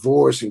bad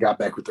divorce and got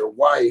back with their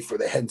wife, or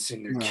they hadn't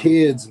seen their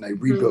kids and they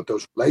rebuilt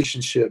those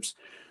relationships.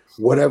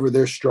 Whatever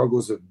their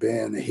struggles have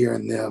been,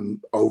 hearing them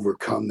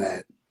overcome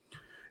that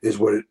is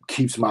what it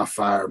keeps my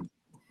fire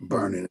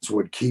burning. It's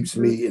what keeps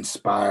me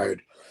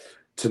inspired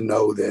to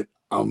know that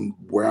I'm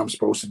where I'm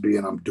supposed to be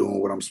and I'm doing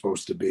what I'm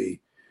supposed to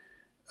be.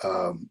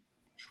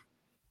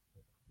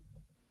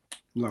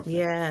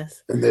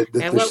 Yes. And that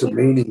there's some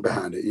meaning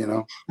behind it,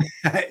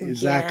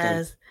 Exactly.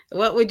 Yes.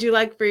 What would you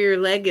like for your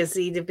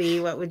legacy to be?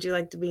 What would you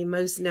like to be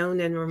most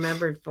known and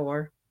remembered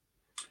for?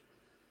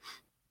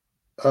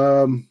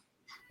 I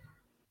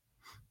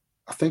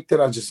think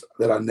that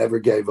I never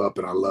gave up,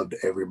 and I loved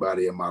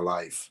everybody in my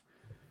life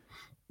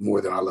more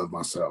than I love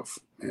myself.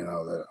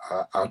 That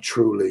I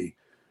truly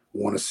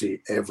want to see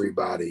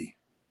everybody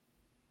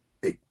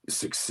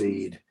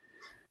succeed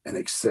and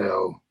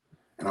excel.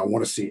 And I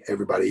want to see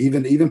everybody,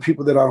 even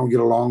people that I don't get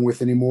along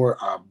with anymore,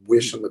 I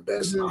wish them the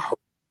best. And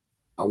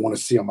I want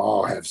to see them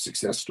all have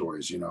success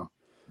stories,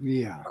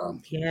 Yeah.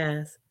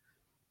 Yes.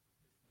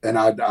 And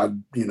I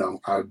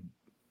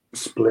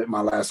split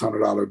my last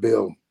 $100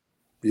 bill,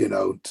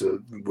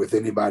 with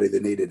anybody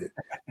that needed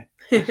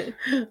it.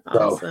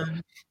 Awesome.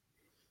 So,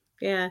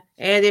 yeah.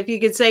 And if you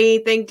could say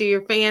anything to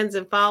your fans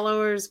and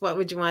followers, what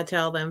would you want to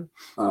tell them?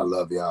 I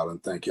love y'all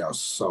and thank y'all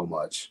so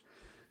much.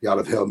 Y'all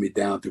have held me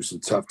down through some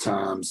tough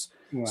times.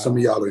 Wow. Some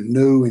of y'all are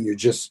new and you're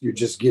just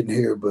getting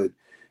here, but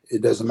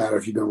it doesn't matter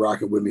if you've been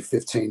rocking with me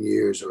 15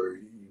 years or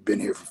you've been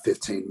here for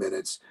 15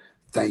 minutes.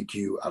 Thank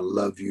you. I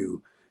love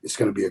you. It's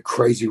going to be a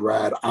crazy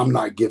ride. I'm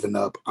not giving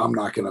up. I'm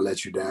not going to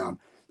let you down.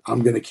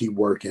 I'm going to keep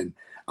working.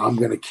 I'm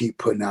going to keep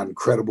putting out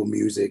incredible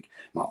music.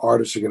 My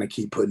artists are going to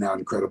keep putting out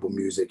incredible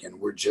music, and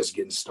we're just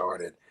getting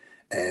started.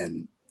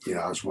 And,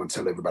 I just want to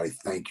tell everybody,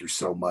 thank you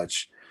so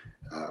much.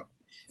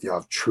 Y'all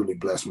have truly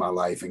blessed my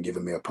life and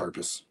given me a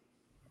purpose.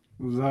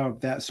 Love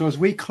that. So as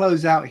we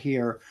close out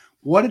here,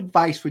 what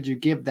advice would you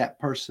give that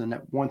person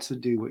that wants to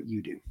do what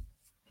you do?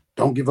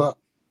 Don't give up.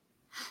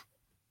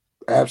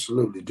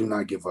 Absolutely. Do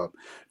not give up.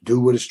 Do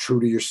what is true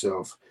to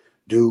yourself.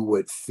 Do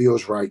what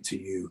feels right to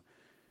you.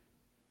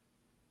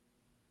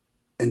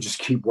 And just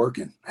keep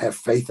working. Have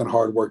faith and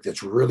hard work.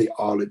 That's really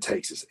all it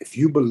takes. Is if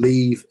you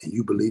believe and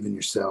you believe in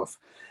yourself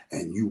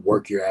and you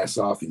work your ass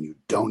off and you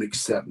don't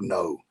accept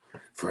no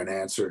for an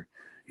answer,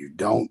 you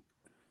don't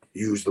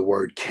use the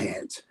word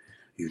can't,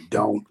 you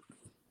don't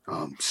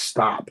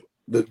stop.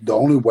 The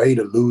only way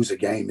to lose a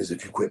game is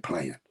if you quit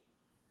playing.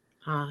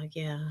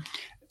 Yeah.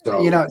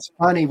 So, it's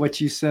funny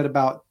what you said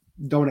about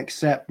don't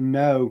accept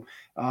no.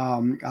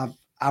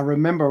 I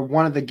remember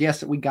one of the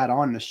guests that we got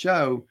on the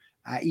show,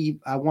 I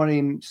wanted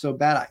him so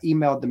bad, I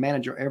emailed the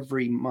manager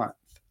every month.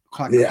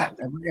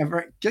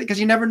 Because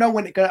you never know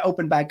when it's going to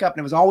open back up.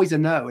 And it was always a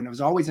no. And it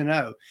was always a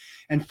no.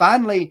 And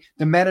finally,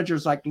 the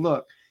manager's like,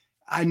 look,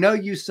 I know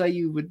you say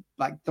you would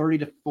like 30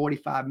 to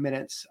 45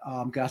 minutes.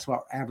 That's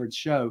our average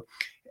show.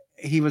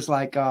 He was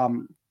like,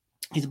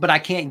 but I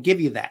can't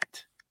give you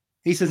that.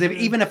 He says,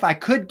 even if I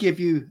could give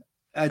you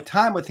a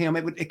time with him,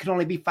 it could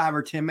only be 5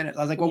 or 10 minutes.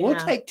 I was like, well, we'll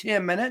take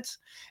 10 minutes.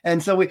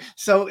 And so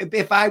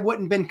if I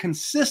wouldn't been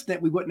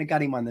consistent, we wouldn't have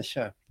got him on the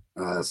show.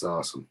 That's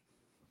awesome.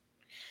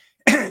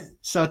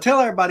 So tell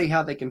everybody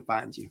how they can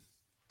find you.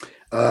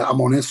 I'm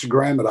on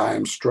Instagram at I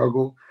Am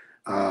Struggle.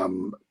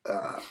 On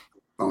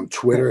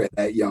Twitter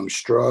at Young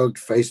Strugg,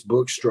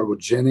 Facebook Struggle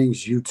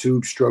Jennings,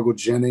 YouTube Struggle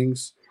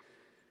Jennings.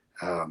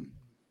 And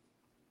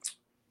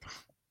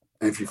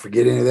if you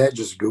forget any of that,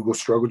 just Google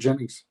Struggle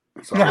Jennings.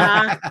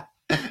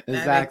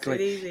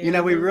 Exactly.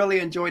 We really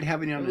enjoyed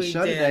having you on the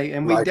show today,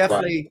 and we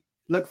definitely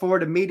look forward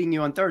to meeting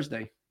you on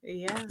Thursday.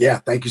 Yeah.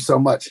 Thank you so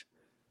much.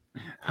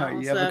 All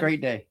right, you have a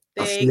great day.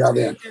 I'll see y'all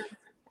then.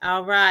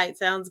 All right.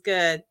 Sounds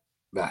good.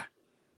 Bye.